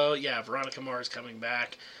 So, yeah, Veronica Mars coming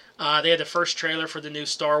back. They had the first trailer for the new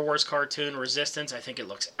Star Wars cartoon, Resistance. I think it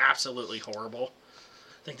looks absolutely horrible.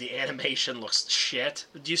 I think the animation looks shit.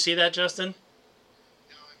 Did you see that, Justin?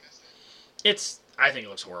 No, I missed it. I think it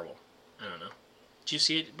looks horrible. I don't know. Did you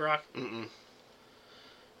see it, Brock? Mm-mm.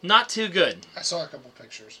 Not too good. I saw a couple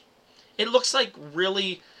pictures. It looks like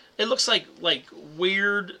really. It looks like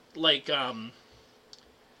weird like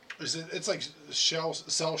It's like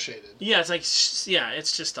cell shaded. Yeah, it's like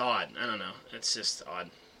it's just odd. I don't know. It's just odd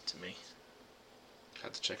to me.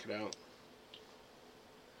 Have to check it out.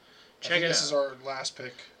 I think this is our last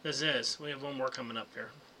pick. This is. We have one more coming up here.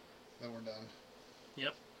 Then we're done.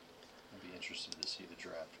 Yep. I'd be interested to see the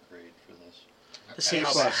draft grade for this. Let's see A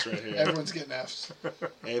how plus right here. Everyone's getting Fs.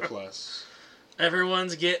 A plus.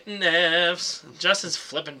 Everyone's getting Fs. Justin's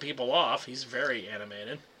flipping people off. He's very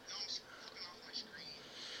animated. No, I'm just flipping off my screen.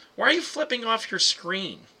 Why are you flipping off your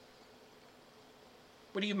screen?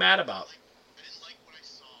 What are you mad about? I didn't like what I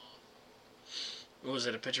saw. Was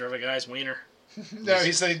it a picture of a guy's wiener? No,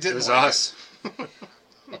 he said he didn't. It was like us.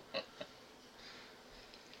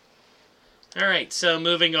 All right, so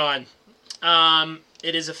moving on.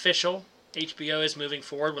 It is official. HBO is moving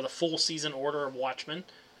forward with a full season order of Watchmen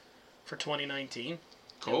for 2019.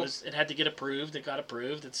 Cool. It had to get approved. It got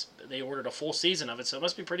approved. They ordered a full season of it, so it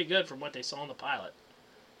must be pretty good from what they saw in the pilot.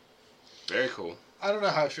 Very cool. I don't know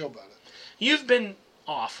how I feel about it. You've been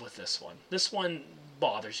off with this one. This one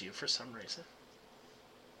bothers you for some reason.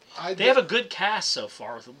 They have a good cast so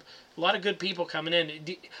far with a lot of good people coming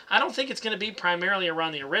in. I don't think it's going to be primarily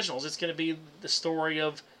around the originals. It's going to be the story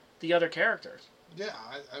of the other characters. Yeah,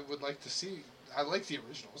 I would like to see. I like the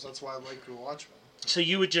originals. That's why I like the Watchmen. So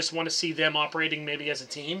you would just want to see them operating maybe as a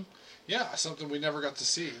team? Yeah, something we never got to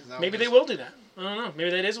see. Maybe they will do that. I don't know. Maybe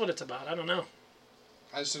that is what it's about. I don't know.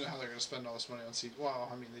 I just don't know how they're going to spend all this money on CG. Well,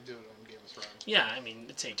 I mean, they do it on Game of Thrones. Yeah, I mean,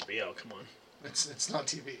 it's HBO. Come on. It's not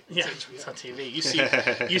TV. It's Yeah, HBO. it's on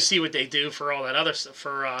TV. You see what they do for all that other stuff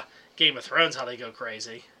for Game of Thrones. How they go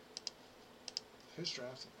crazy. Who's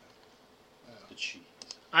drafting The cheese.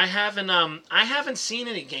 I haven't seen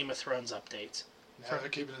any Game of Thrones updates. that? Now they're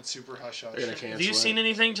keeping it super hush hush. They're gonna cancel Have you it. seen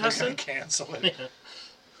anything, They're Justin? going to cancel it. Yeah.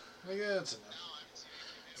 Like, yeah, it's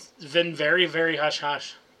enough. It's been very, very hush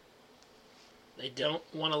hush. They don't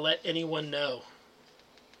want to let anyone know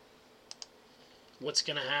what's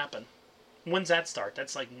going to happen. When's that start?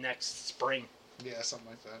 That's like next spring. Yeah, something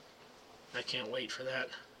like that. I can't wait for that.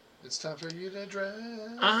 It's time for you to draft.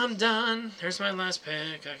 I'm done. There's my last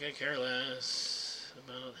pick. I could care less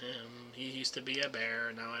about him. He used to be a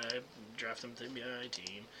bear. Now I draft him to be my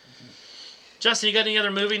team. Justin, you got any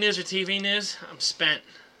other movie news or TV news? I'm spent.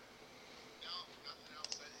 No, nothing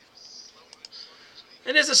else. It was slow news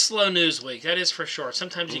week. It is a slow news week. That is for sure.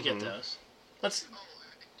 Sometimes you get those. Let's. Oh,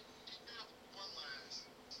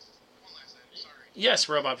 one last item. Sorry. Yes,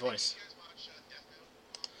 robot voice. You guys watch Death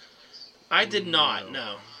Note on Netflix? I did not.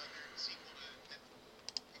 No.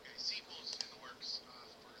 Sequels in the works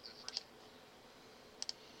for the first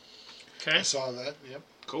one. Okay. I saw that. Yep.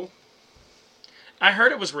 Cool. I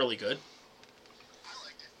heard it was really good. I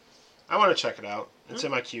liked it. I want to check it out. It's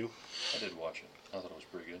in my queue. I did watch it. I thought it was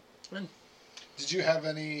pretty good. Did you have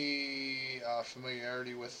any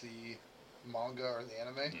familiarity with the manga or the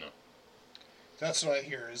anime? No. That's what I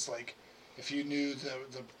hear. Is like, if you knew the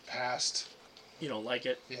past, You don't like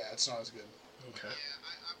it? yeah, it's not as good. Okay. Yeah,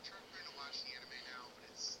 I'm trying to watch the anime now, but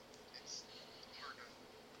it's hard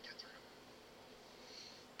to get through.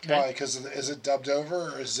 Okay. Why? Because is it dubbed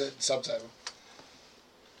over or is it subtitled?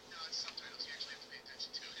 No, it's subtitles. You actually have to pay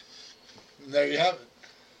attention to it. There you have it.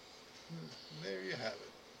 There you have it.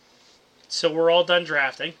 So we're all done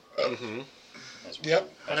drafting. Mm-hmm. As we,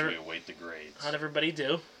 Yep. as we await the grades. How'd everybody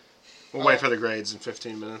do? We'll wait for the grades in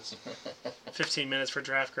 15 minutes. 15 minutes for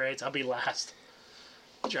draft grades. I'll be last.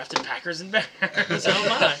 I drafted Packers and Bears. Oh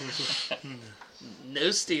my. No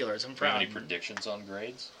Steelers. I'm Do you have proud. any predictions on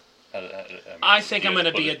grades? I think I'm you going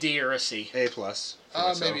to put be a it- D or a C. A plus. for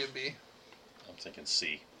myself. Maybe a B. I'm thinking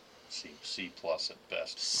C. C plus at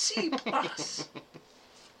best. C plus.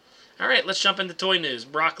 All right, let's jump into toy news.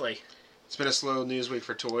 Broccoli. It's been a slow news week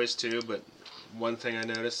for toys too, but one thing I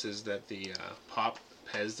noticed is that the Pop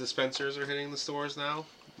Pez dispensers are hitting the stores now,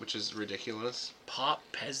 which is ridiculous. Pop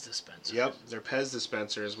Pez dispenser. Yep, they're Pez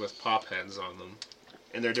dispensers with pop heads on them.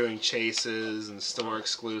 And they're doing chases and store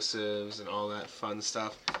exclusives and all that fun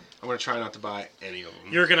stuff. I'm going to try not to buy any of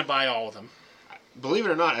them. You're going to buy all of them. Believe it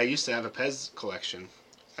or not, I used to have a Pez collection.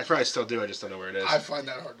 I probably still do, I just don't know where it is. I find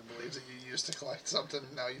that hard to believe that you used to collect something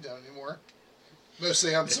and now you don't anymore.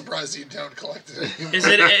 Mostly, I'm surprised you don't collect it anymore.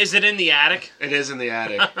 Is it in the attic? It is in the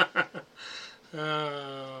attic.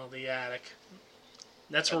 Oh, the attic.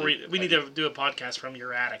 That's I where did- we I need did. to do a podcast from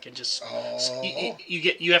your attic and just Oh.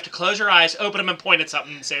 you have to close your eyes, open them, and point at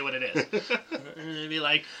something and say what it is. And it'd be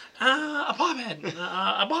like a pop head,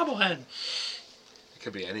 a bobblehead.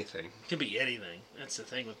 Could be anything. Could be anything. That's the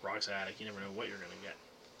thing with Brock's Attic. You never know what you're going to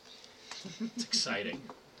get. It's exciting.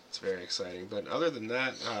 It's very exciting. But other than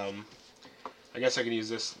that, I guess I could use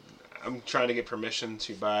this. I'm trying to get permission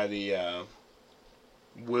to buy the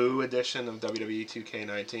Woo edition of WWE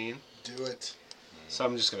 2K19. Do it. So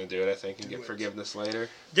I'm just going to do it, I think, and Do get it. forgiveness later.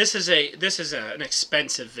 This is an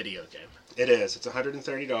expensive video game. It is. It's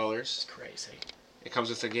 $130. It's crazy. It comes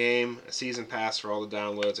with a game, a season pass for all the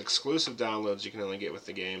downloads, exclusive downloads you can only get with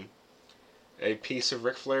the game, a piece of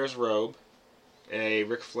Ric Flair's robe, a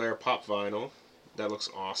Ric Flair pop vinyl that looks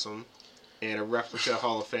awesome, and a replica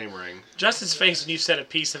Hall of Fame ring. Justin's face when you said a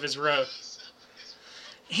piece of his robe.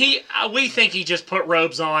 We think he just put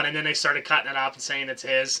robes on and then they started cutting it up and saying it's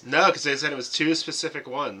his. No, because they said it was 2 specific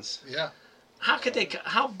ones. Yeah. How could they?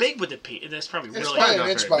 How big would it be? That's probably It's really. probably not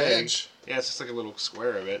an inch very by big. inch. Yeah, it's just like a little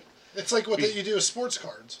square of it. It's like what you do with sports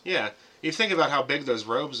cards. Yeah, you think about how big those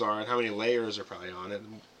robes are and how many layers are probably on it.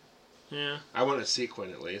 Yeah. I want a sequin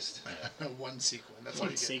at least. One sequin. That's all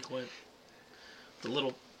One you get. sequin. The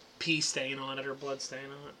little pee stain on it or blood stain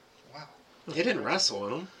on it. Wow. He didn't wrestle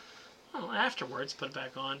in them. Well, afterwards, put it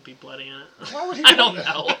back on, be bloody in it. Why would he I do don't that?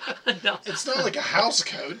 know. No. It's not like a house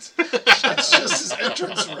coat. It's just his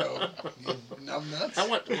entrance robe. You numbnuts. I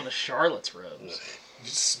want one of Charlotte's robes. You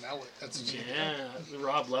smell it. That's what you Yeah,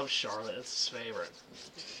 Rob loves Charlotte. It's his favorite.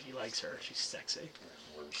 He likes her. She's sexy.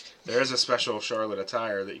 There is a special Charlotte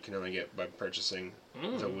attire that you can only get by purchasing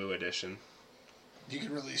the Woo edition. You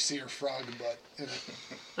can really see her frog butt in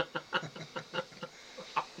it.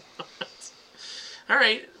 All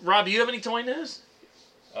right, Rob, you have any toy news?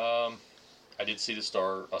 I did see a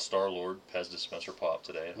Star-Lord Pez dispenser pop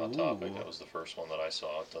today at Hot Topic. Ooh. That was the first one that I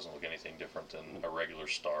saw. It doesn't look anything different than a regular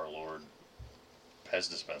Star-Lord Pez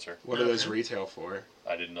dispenser. What do those retail for?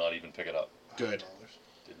 I did not even pick it up. Good.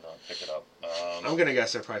 Did not pick it up. I'm gonna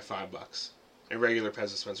guess they're probably $5. And regular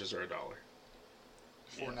Pez dispensers are $1.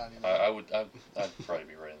 $4.99. I'd probably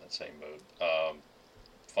be right in that same boat.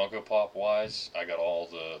 Funko Pop wise, I got all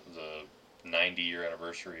the 90-year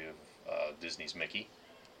anniversary of Disney's Mickey.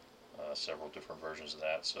 Several different versions of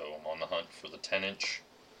that. So I'm on the hunt for the 10-inch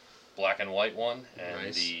black and white one, and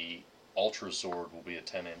Nice. the Ultra Zord will be a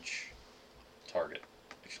 10-inch Target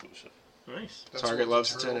exclusive. Nice. That's Target what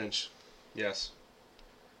loves the the turtle- 10-inch. Yes.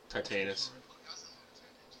 Titanus.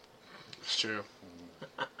 It's true.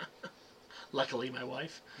 Luckily, my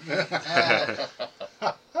wife.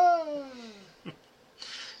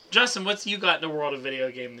 Justin, what's you got in the world of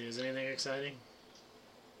video game news? Anything exciting?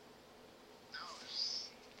 No, there's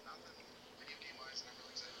nothing video game-wise I'm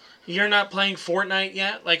really excited about. You're not playing Fortnite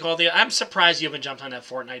yet? Like all the... I'm surprised you haven't jumped on that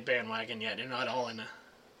Fortnite bandwagon yet. You're not all in it.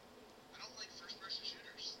 I don't like first-person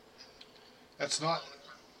shooters. That's not.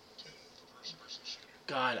 For first-person shooter.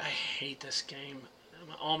 God, I hate this game.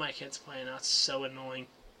 All my kids playing now. It's so annoying.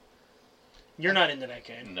 You're not into that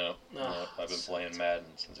game. No, Oh, I've been playing Madden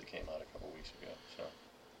since it came out a couple weeks ago. So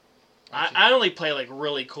I only play like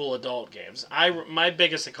really cool adult games. My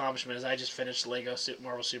biggest accomplishment is I just finished Lego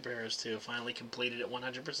Marvel Superheroes 2. Finally completed it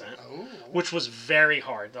 100%, Oh. which was very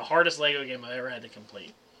hard. The hardest Lego game I ever had to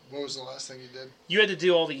complete. What was the last thing you did? You had to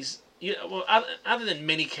do all these. Well, other than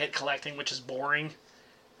mini kit collecting, which is boring,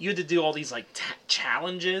 you had to do all these like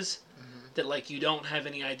challenges that like you don't have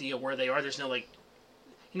any idea where they are. There's no like,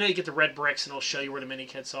 you get the red bricks and it'll show you where the mini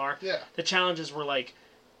kits are. Yeah. The challenges were like,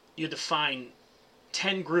 you had to find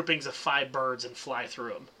 10 groupings of 5 birds and fly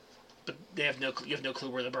through them, but you have no clue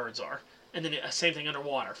where the birds are. And then same thing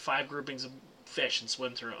underwater, 5 groupings of fish and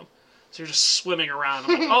swim through them. So you're just swimming around.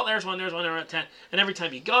 I'm like, oh, there's one, there are 10. And every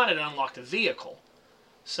time you got it, it unlocked a vehicle.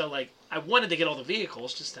 So like, I wanted to get all the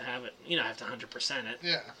vehicles just to have it, I have to 100% it.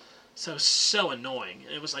 Yeah. So it was so annoying.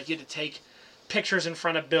 It was like you had to take pictures in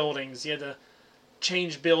front of buildings. You had to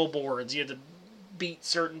change billboards. You had to beat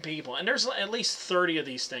certain people. And there's at least 30 of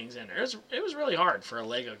these things in there. It was really hard for a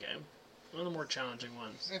Lego game. One of the more challenging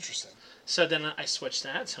ones. Interesting. So then I switched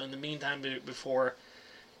that. So in the meantime, before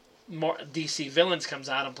more DC Villains comes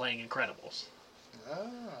out, I'm playing Incredibles. Ah.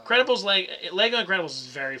 Incredibles, Lego Incredibles is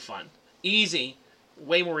very fun. Easy.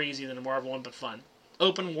 Way more easy than the Marvel one, but fun.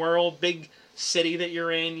 Open world, big city that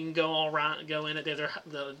you're in. You can go all around, go in it. They have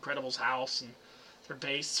the Incredibles house and their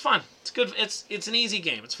base. It's fun. It's good. It's an easy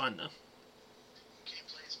game. It's fun though.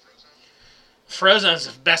 Gameplay is Frozone. Frozone's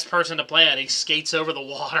the best person to play at. He skates over the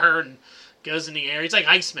water and goes in the air. He's like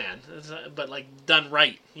Iceman, but like done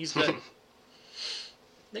right. He's good.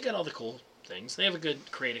 They got all the cool things. They have a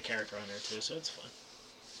good creative character on there too, so it's fun.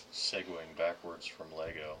 segueing backwards from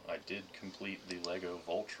Lego, I did complete the Lego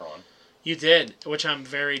Voltron. You did, which I'm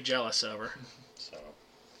very jealous over. So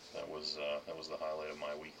that was the highlight of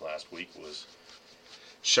my week last week, was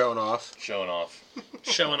Showing off. Showing off,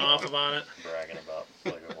 Showing off about it. bragging about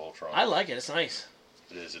Lego Voltron. I like it. It's nice.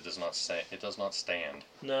 It is. It does not stand. It does not stand.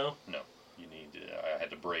 No. No. You need. I had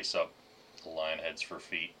to brace up the lion heads for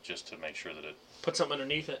feet just to make sure that it. Put something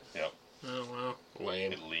underneath it. Yep. Oh wow.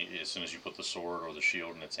 Lame. As soon as you put the sword or the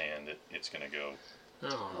shield in its hand, it's gonna go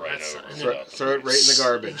Oh, right that's over. Throw it right in the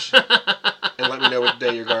garbage. And let me know what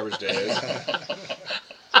day your garbage day is.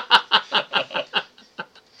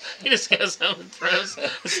 He just goes home and throws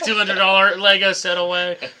this $200 Lego set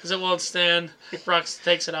away because it won't stand. Brooks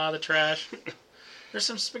takes it out of the trash. There's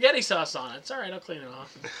some spaghetti sauce on it. It's all right. I'll clean it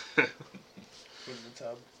off. Put it in the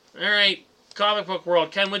tub. All right. Comic book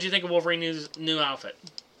world. Ken, what do you think of Wolverine's new outfit?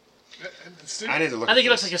 I need to look I think at it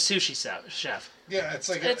looks this. like a sushi chef. Yeah, it's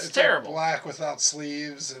like It's it's terrible. Like black without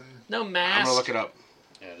sleeves and No I'm mask. gonna look it up.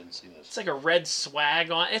 Yeah, I didn't see this. It's like a red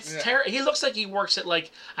swag on. It's Yeah. terrible. He looks like he works at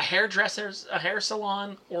like a hairdresser's, a hair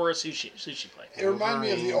salon, or a sushi place. it reminded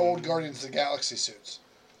me of the old Guardians of the Galaxy suits,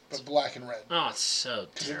 but black and red. Oh, it's so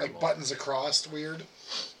Because it terrible. like buttons across, weird.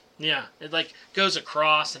 Yeah, it like goes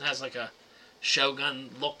across and has like a Shogun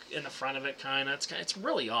look in the front of it, kind of. It's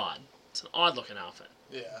really odd. It's an odd looking outfit.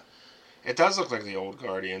 Yeah, It does look like the old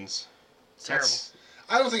Guardians. It's terrible. That's-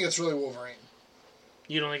 I don't think it's really Wolverine.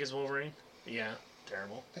 You don't think it's Wolverine? Yeah,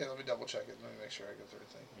 terrible. Hey, let me double check it. Let me make sure I get the right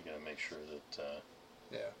thing. You gotta make sure that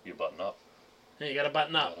Yeah. you button up. Yeah, you got to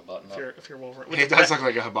button up. You gotta button up. If you're Wolverine. It does look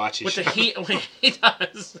like a hibachi with the shop. heat. He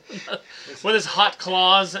does. With his hot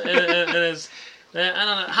claws and his. I don't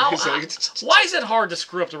know how. He's like, Why is it hard to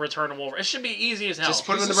screw up the Return of Wolverine? It should be easy as hell. Just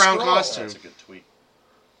put him in He's the a brown Skrull. costume. That's a good tweet.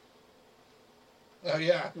 Oh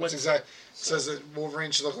yeah, What's- that's exact. It says that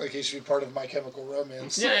Wolverine should look like he should be part of My Chemical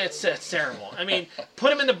Romance. Yeah, it's terrible. I mean,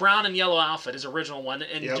 put him in the brown and yellow outfit, his original one,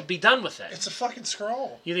 and Yep. be done with it. It's a fucking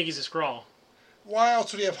Skrull. You think he's a Skrull? Why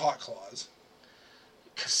else would he have hot claws?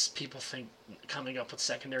 Because people think coming up with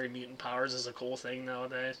secondary mutant powers is a cool thing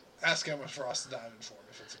nowadays. Ask Emma Frost the Diamond form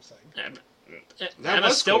if it's a thing. That Emma's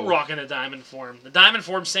was still cool. rocking a diamond form. The diamond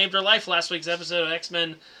form saved her life last week's episode of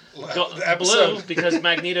X-Men The episode. Blue because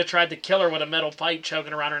Magneto tried to kill her with a metal pipe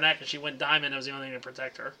choking around her neck, and she went diamond. It was the only thing to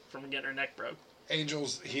protect her from getting her neck broke.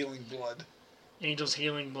 Angel's healing blood. Angel's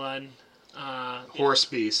healing blood. Horse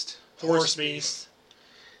Beast. Horse Beast.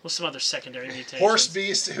 What's some other secondary mutations? Horse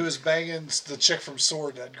Beast, who was banging the chick from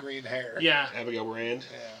Sword that had green hair. Yeah. Abigail Brand.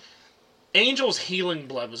 Yeah. Angel's healing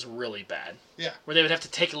blood was really bad. Yeah. Where they would have to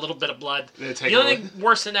take a little bit of blood. They take The only it thing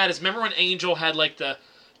worse than that is, remember when Angel had like the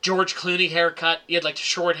George Clooney haircut? He had like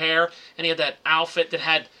short hair, and he had that outfit that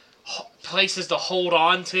had places to hold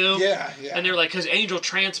on to. Yeah, yeah. And they were like, because Angel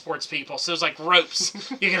transports people, so it's like ropes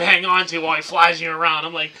you can hang on to while he flies you around.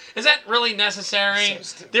 I'm like, is that really necessary? So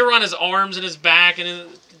stupid. They were on his arms and his back and his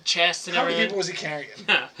chest and How many everything. people was he carrying?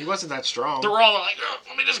 Yeah. He wasn't that strong. They were all like, oh,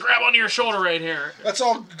 let me just grab onto your shoulder right here. Let's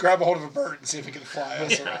all grab a hold of a bird and see if he can fly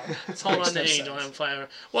us around. Let's hold Makes on to no Angel sense. and fly over.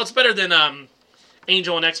 Well, it's better than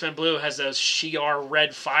Angel in X-Men Blue has those Shi'ar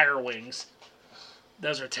red fire wings.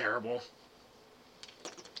 Those are terrible.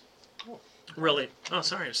 Really? Oh,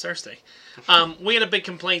 sorry, I was thirsty. We had a big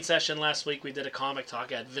complaint session last week. We did a comic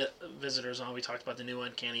talk at visitors on. We talked about the new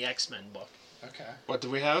Uncanny X-Men book. Okay. What do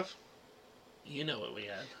we have? You know what we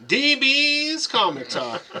had. DB's Comic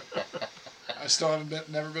Talk. I still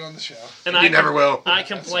never been on the show. And You never will. I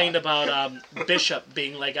complained about Bishop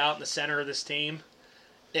being like out in the center of this team.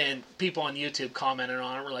 And people on YouTube commented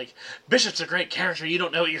on it. Were like, Bishop's a great character. You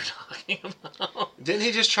don't know what you're talking about. Didn't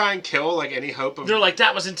he just try and kill like any hope of? They're like,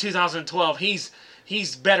 that was in 2012.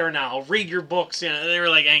 He's better now. Read your books. You know, they were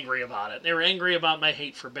like angry about it. They were angry about my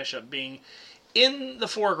hate for Bishop being in the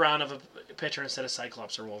foreground of a picture instead of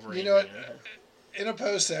Cyclops or Wolverine. You know what? In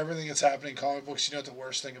opposed to everything that's happening in comic books, you know what the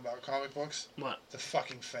worst thing about comic books? What? The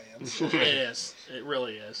fucking fans. It is. It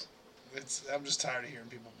really is. I'm just tired of hearing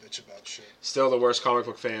people bitch about shit. Still, the worst comic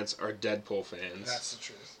book fans are Deadpool fans That's the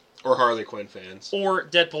truth. or Harley Quinn fans. Or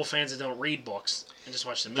Deadpool fans that don't read books and just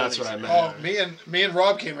watch the movies. That's what I meant. Oh, me and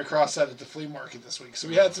Rob came across that at the flea market this week. So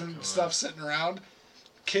we had some stuff sitting around.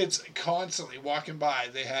 Kids constantly walking by.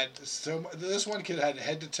 They had this one kid had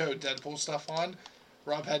head to toe Deadpool stuff on.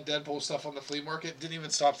 Rob had Deadpool stuff on the flea market. Didn't even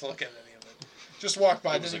stop to look at any of it. Just walked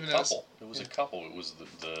by. It was a Didn't even notice. couple. It was a couple. It was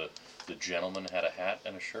the gentleman had a hat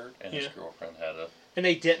and a shirt, and his Yeah. girlfriend had a. And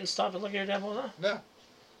they didn't stop and look at your Deadpool, though? No,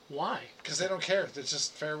 Why? because they don't care. It's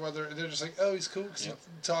just fair weather. They're just like, oh, he's cool because Yep.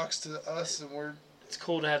 he talks to us and we're It's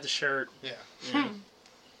cool to have the shirt. yeah. Yeah.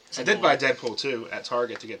 I did buy Deadpool 2 at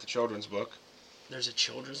Target to get the children's book. There's a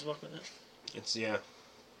children's book with it? It's yeah.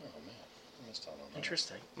 Oh man, I missed out on that.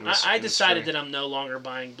 Interesting. It was- I it was decided free. that I'm no longer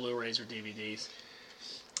buying Blu-rays or DVDs.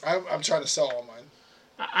 I'm trying to sell all mine.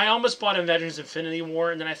 I almost bought Avengers Infinity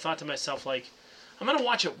War, and then I thought to myself, like, I'm going to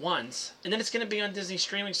watch it once, and then it's going to be on Disney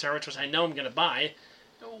streaming service, which I know I'm going to buy.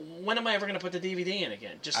 When am I ever going to put the DVD in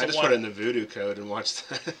again? I just put in the Voodoo code and watched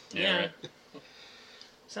that. Yeah. Right.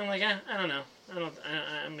 So I'm like, I don't know.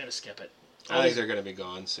 I'm going to skip it. I think they're going to be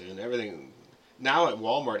gone soon. Everything now at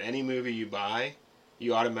Walmart, any movie you buy,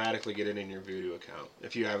 you automatically get it in your Voodoo account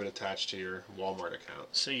if you have it attached to your Walmart account.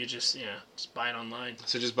 So you just buy it online.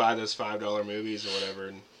 So just buy those $5 movies or whatever.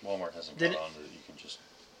 And Walmart hasn't got on that you can just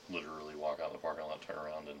literally walk out in the parking lot, turn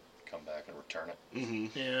around, and come back and return it.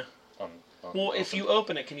 mm-hmm. Yeah. Well, if you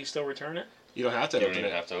open it, can you still return it? You don't have to you don't open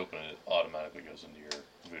even it. have to open it. It automatically goes into your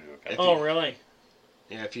Voodoo account. Oh, really?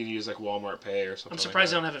 Yeah, if you use like Walmart Pay or something. I'm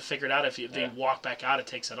surprised like they don't have it figured out. If they walk back out, it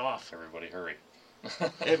takes it off. Everybody hurry.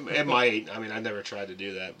 It might. I mean, I never tried to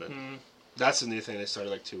do that, but that's the new thing they started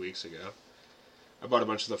like 2 weeks ago. I bought a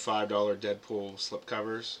bunch of the $5 Deadpool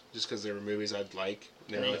slipcovers just because they were movies I'd like.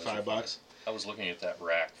 They were only $5. I was looking at that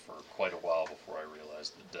rack for quite a while before I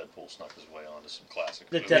realized that Deadpool snuck his way onto some classic.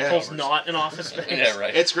 That movie Deadpool's covers. not in Office Space. Yeah,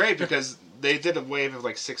 right. It's great because they did a wave of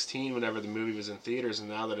like 16 whenever the movie was in theaters, and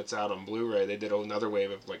now that it's out on Blu-ray, they did another wave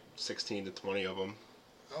of like 16 to 20 of them.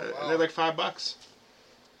 Oh, And wow. they're like $5.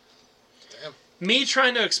 Damn. Me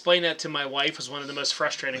trying to explain that to my wife was one of the most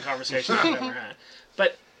frustrating conversations I've ever had.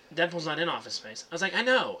 But Deadpool's not in Office Space. I was like, I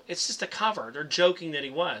know. It's just a cover. They're joking that he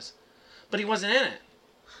was. But he wasn't in it.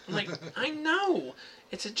 I'm like, I know.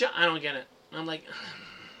 It's a I don't get it. I'm like,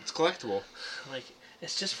 It's collectible.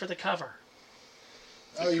 it's just for the cover.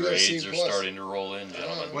 The you got a grades C+. are starting to roll in,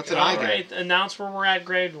 gentlemen. What did I All get? right, announce where we're at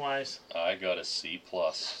grade-wise. I got a C+.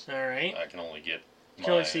 All right. I can only get You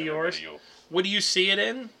can only mine. see yours? Everybody What do you see it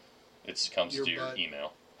in? It comes Your to your butt.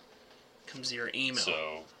 email. Comes to your email.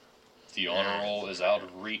 So the honor roll is out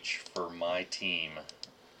of reach for my team.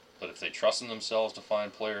 But if they trust in themselves to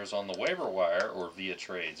find players on the waiver wire or via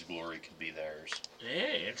trades, glory could be theirs.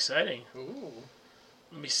 Hey, exciting. Ooh.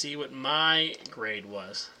 Let me see what my grade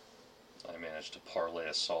was. I managed to parlay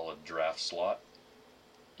a solid draft slot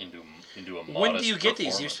into a modest When do you get these?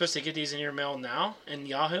 You're performance. supposed to get these in your mail now in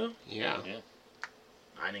Yahoo? Yeah. Yeah.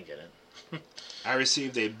 I didn't get it. I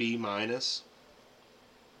received a B-.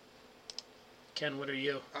 Ken, what are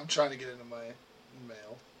you? I'm trying to get into my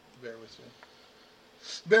mail. Bear with me.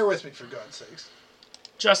 Bear with me, for God's sakes.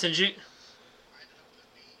 Justin, you...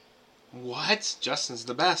 What? Justin's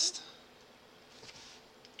the best.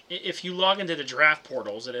 If you log into the draft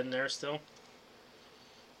portal, is it in there still?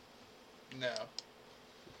 No.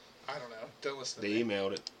 I don't know. Don't listen to They me.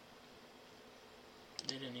 emailed it.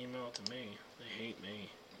 They didn't email it to me. They hate me.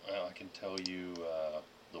 Well, I can tell you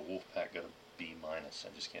the Wolfpack got a B-. I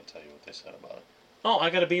just can't tell you what they said about it. Oh, I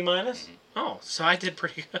got a B-? Mhm. Oh, so I did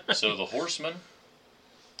pretty good. So the Horseman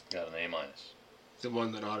got an A-. The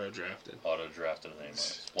one that auto-drafted. Auto drafted an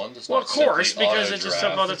A-. One does Well, not of course, simply because it just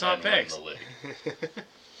took all the top auto-draft and win picks. the league.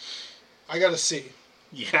 I got a C.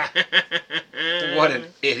 Yeah. What an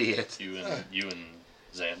idiot. You and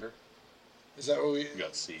Xander, Is that what we... you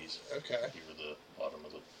got C's. Okay. You were the bottom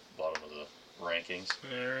of the rankings.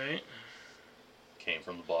 All right. Came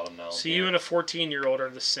from the bottom now. So you and a 14-year-old are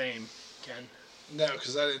the same, Ken. No,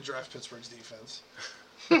 because I didn't draft Pittsburgh's defense.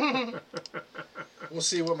 We'll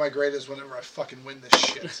see what my grade is whenever I fucking win this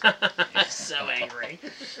shit. So angry.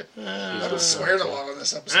 I've been swearing a lot on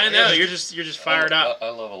this episode. I know, you're just fired up. I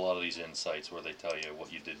love a lot of these insights where they tell you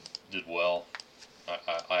what you did well.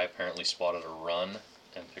 I apparently spotted a run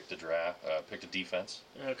and picked a defense.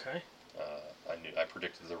 Okay. I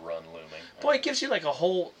predicted the run looming. Boy, it gives you like a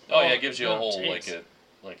whole... Oh yeah, it gives you a oh, whole jeez.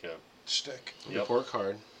 like a Shtick. Report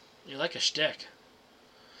card. You like a shtick.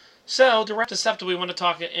 So, to wrap this up, do we want to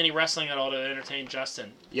talk any wrestling at all to entertain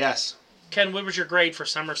Justin? Yes. Ken, what was your grade for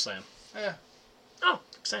SummerSlam? Yeah. Oh,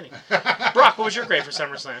 exciting. Brock, what was your grade for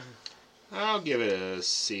SummerSlam? I'll give it a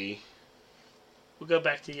C. We'll go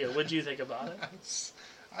back to you. What did you think about it?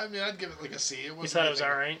 I mean, I'd give it like a C. You thought it was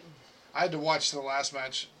all right? I had to watch the last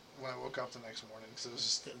match when I woke up the next morning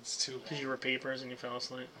because it's too long. Because you were peepers and you fell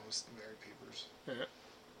asleep? I was very peepers.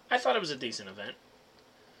 I thought it was a decent event.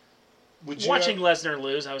 Would you Watching have- Lesnar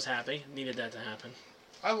lose, I was happy. Needed that to happen.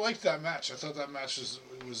 I liked that match. I thought that match was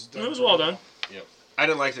done. It was pretty well done. I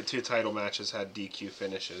didn't like that 2 title matches had DQ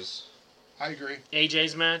finishes. I agree.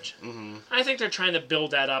 AJ's match? Mm-hmm. I think they're trying to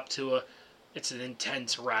build that up to it's an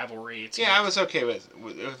intense rivalry. Yeah, I was okay with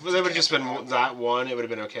if it would have just been that one, it would have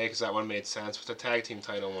been okay because that one made sense. But the tag team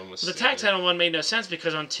title one was The stupid. tag title one made no sense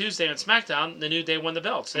because on Tuesday on SmackDown, the New Day won the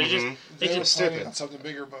belts. They Mhm. just They were just planning stupid. on something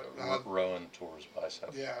bigger, but Rowan tore his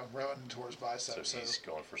bicep. yeah, Rowan tore his bicep. So he's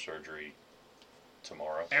going for surgery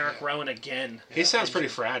tomorrow. Eric Rowan again. He sounds pretty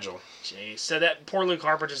fragile. Jeez. So that poor Luke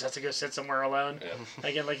Harper just has to go sit somewhere alone Yeah.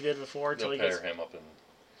 again, like he did before until They'll he gets. pair him up in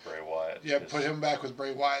Bray Wyatt Wyatt. Yeah, 'cause put him back with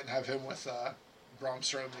Bray Wyatt and have him with Braun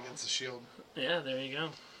Strowman against the Shield. Yeah, there you go.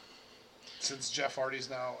 Since Matt Hardy's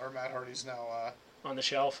now On the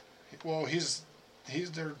shelf. well,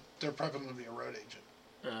 they're prepping him to be a road agent.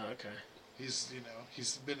 Oh, okay. He's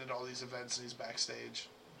been at all these events and he's backstage,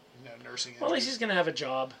 nursing. Well, at least he's gonna have a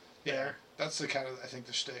job yeah, there. that's the kind of I think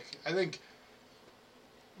the shtick. I think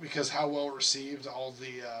because how well received all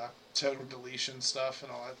the total deletion stuff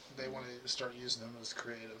and all that, they want to start using him as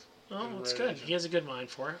creative. Oh, and that's road good. agent. He has a good mind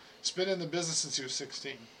for it. He's been in the business since he was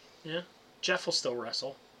 16. Yeah. Jeff will still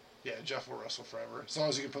wrestle. Yeah, Jeff will wrestle forever as long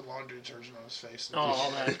as he can put laundry detergent on his face. Oh,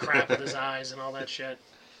 all that crap with his eyes and all that shit.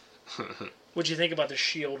 What'd you think about the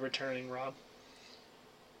Shield returning, Rob?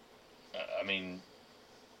 I mean,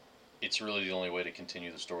 it's really the only way to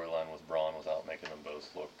continue the storyline with Braun without making them both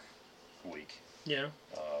look weak. Yeah.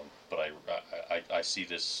 But I see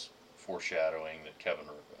this foreshadowing that Kevin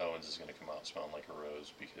Owens is going to come out smelling like a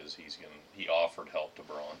rose because he offered help to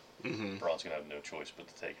Braun. Mm-hmm. Braun's going to have no choice but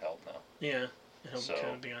to take help now. Yeah. He'll So-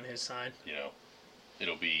 kind of be on his side.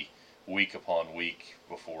 It'll be week upon week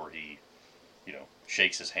before he,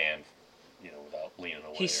 shakes his hand, without leaning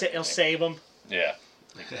away. He'll save him. Yeah,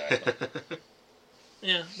 exactly.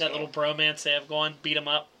 Yeah, that little bromance they have going, beat him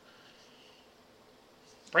up.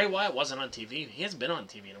 Bray Wyatt wasn't on TV. He hasn't been on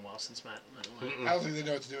TV in a while since Matt. I don't think they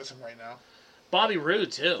know what to do with him right now. Bobby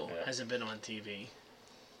Roode too Yeah. hasn't been on TV.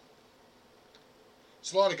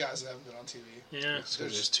 There's a lot of guys that haven't been on TV. Yeah.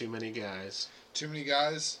 There's just too many guys. Too many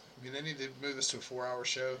guys. I mean, they need to move this to a 4-hour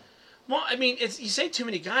show. Well, I mean, you say too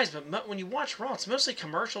many guys, but when you watch Raw, it's mostly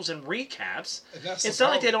commercials and recaps. And that's It's the not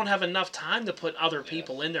like they problem. don't have enough time to put other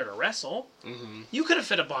people in there to wrestle. Mm-hmm. You could have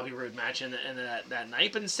fit a Bobby Roode match in that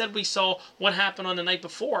night, but instead we saw what happened on the night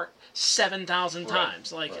before 7,000 Right,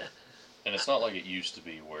 times. Like, right. And it's not like it used to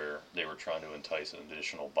be where they were trying to entice an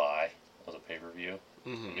additional buy of the pay-per-view.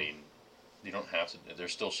 Mm-hmm. I mean, you don't have to. They're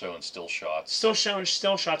still showing still shots. still showing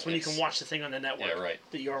still shots when you can It's- watch the thing on the network Yeah, right.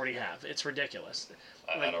 that you already have. It's ridiculous.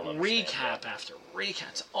 I don't understand recap that. after recap.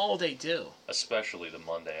 It's all they do. Especially the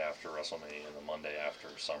Monday after WrestleMania and the Monday after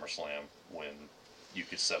SummerSlam, when you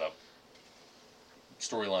could set up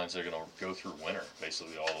storylines that are going to go through winter,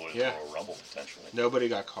 basically all the way to Yeah. Royal Rumble potentially. Nobody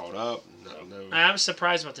got called up. No. I'm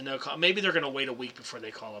surprised about the no call. Maybe they're going to wait a week before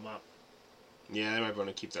they call him up. Yeah, they might want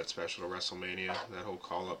to keep that special to WrestleMania, that whole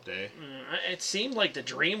call-up day. It seemed like the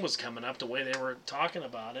dream was coming up the way they were talking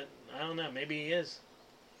about it. I don't know. Maybe he is.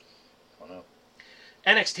 I don't know.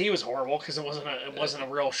 NXT was horrible because it wasn't a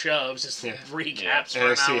real show. It was just Yeah. recaps for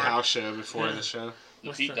NXT an hour. house show before Yeah. the show. The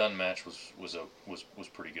With Pete the- Dunne match was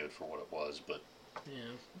pretty good for what it was, but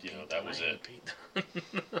Yeah, that was I hate it. Pete. The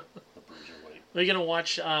Bruiserweight. Are you gonna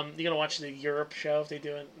watch? You gonna watch the Europe show if they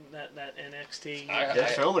do it that NXT? They're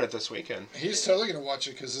filming it this weekend. He's totally going to watch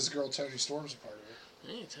it because his girl Toni Storm's a part of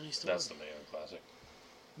it. Hey, Tony Storm. That's the Mayo Classic.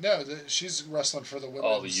 No, she's wrestling for the women's.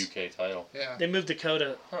 Oh, the UK title. Yeah. They moved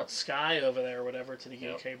Dakota Huh. Sky over there or whatever to the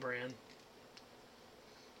Yep. UK brand.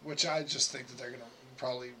 Which I just think that they're going to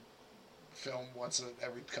probably film once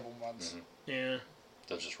every couple months. Mhm. Yeah.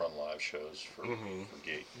 They'll just run live shows for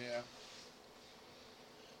Gate. Yeah.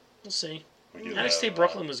 We'll see. We do NXT have,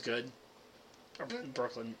 Brooklyn was good. Or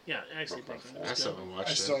Brooklyn. Yeah, NXT Brooklyn Brooklyn Four. was I still good. haven't I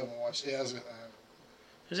watched still it. haven't watched it. Yeah,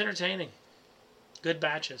 It was entertaining. Good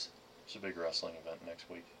batches. It's a big wrestling event next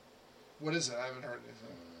week. what is it? I haven't heard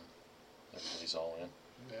anything. Everybody's all in.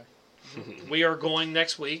 Yeah. We are going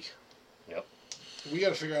next week. We got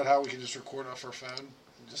to figure out how we can just record off our phone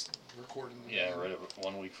and just record in the Yeah, right.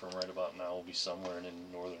 1 week from right about now, we'll be somewhere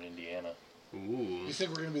in northern Indiana. Ooh. You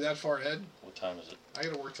think we're going to be that far ahead? What time is it? I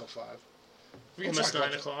got to work till 5. We can Almost talk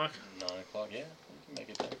about 9 o'clock. 9 o'clock. Yeah, we can make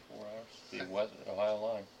it there. 4 hours. The West Ohio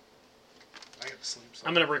line. I got to sleep. So.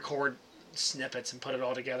 I'm going to record snippets and put it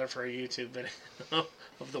all together for a YouTube video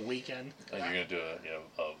of the weekend. And you're gonna do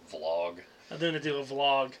a vlog. I'm going to do a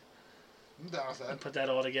vlog I'm down with that. and put that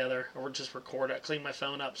all together. Or just record it, clean my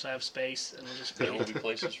phone up so I have space, and we'll just There will be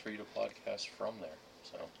places for you to podcast from there.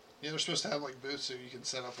 So Yeah, they're supposed to have like booths so you can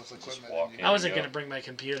set up with equipment. walk and in. I wasn't you going go. to bring my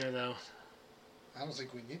computer, though. I don't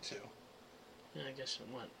think we need to. Yeah, I guess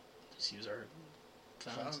what? Just use our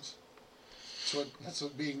phones. That's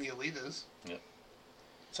what being the elite is. Yep.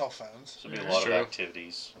 It's all phones. there'll be Yeah. a lot True. of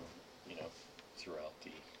activities, throughout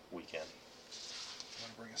the weekend. I'm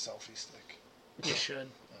gonna bring a selfie stick. You should.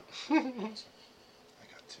 I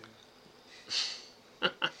got 2.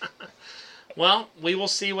 Well, we will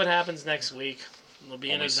see what happens next week. It'll be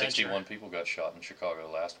an Only adventure. 61 people got shot in Chicago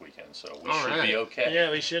last weekend, so we All should right. be okay.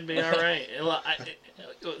 Yeah, we should be all right.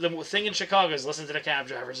 the thing in Chicago is listen to the cab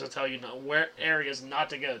drivers. They'll tell you where areas not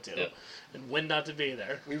to go to and when not to be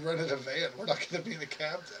there. We rented a van. We're not going to be in a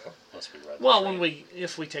cab, though. Unless we ride the Well, train.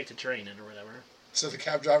 if we take the train in or whatever. So the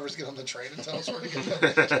cab drivers get on the train and tell us where to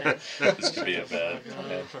go. This could be a bad.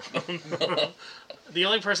 The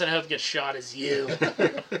only person I hope gets shot is you.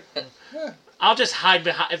 I'll just hide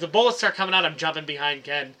behind. If the bullets start coming out, I'm jumping behind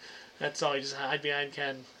Ken. That's all. You just hide behind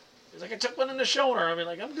Ken. He's like, I took one in the shoulder. I'll be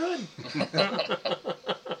like, I'm good.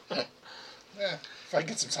 Yeah, if I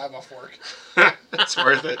get some time off work. It's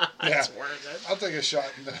worth it. Yeah, It's worth it. I'll take a shot.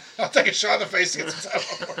 I'll take a shot in the face to get some time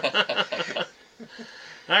off work.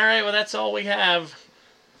 All right, well, that's all we have.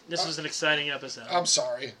 This was an exciting episode. I'm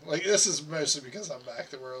sorry. Like, this is mostly because I'm back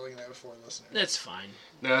that we're only going to have 4 listeners. It's fine.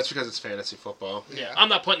 No, that's because it's fantasy football. Yeah, I'm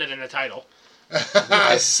not putting it in the title.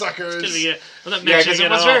 Suckers. It's gonna be I'm not Yeah, mentioning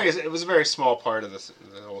because it all. it was a very small part of the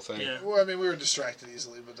whole thing. Yeah. Well, I mean, we were distracted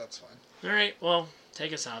easily, but that's fine. All right, well,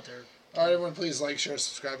 take us out there. All right, everyone, please like, share,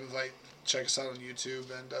 subscribe, and check us out on YouTube,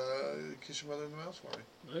 and kiss your mother in the mouth for me.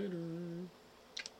 Later.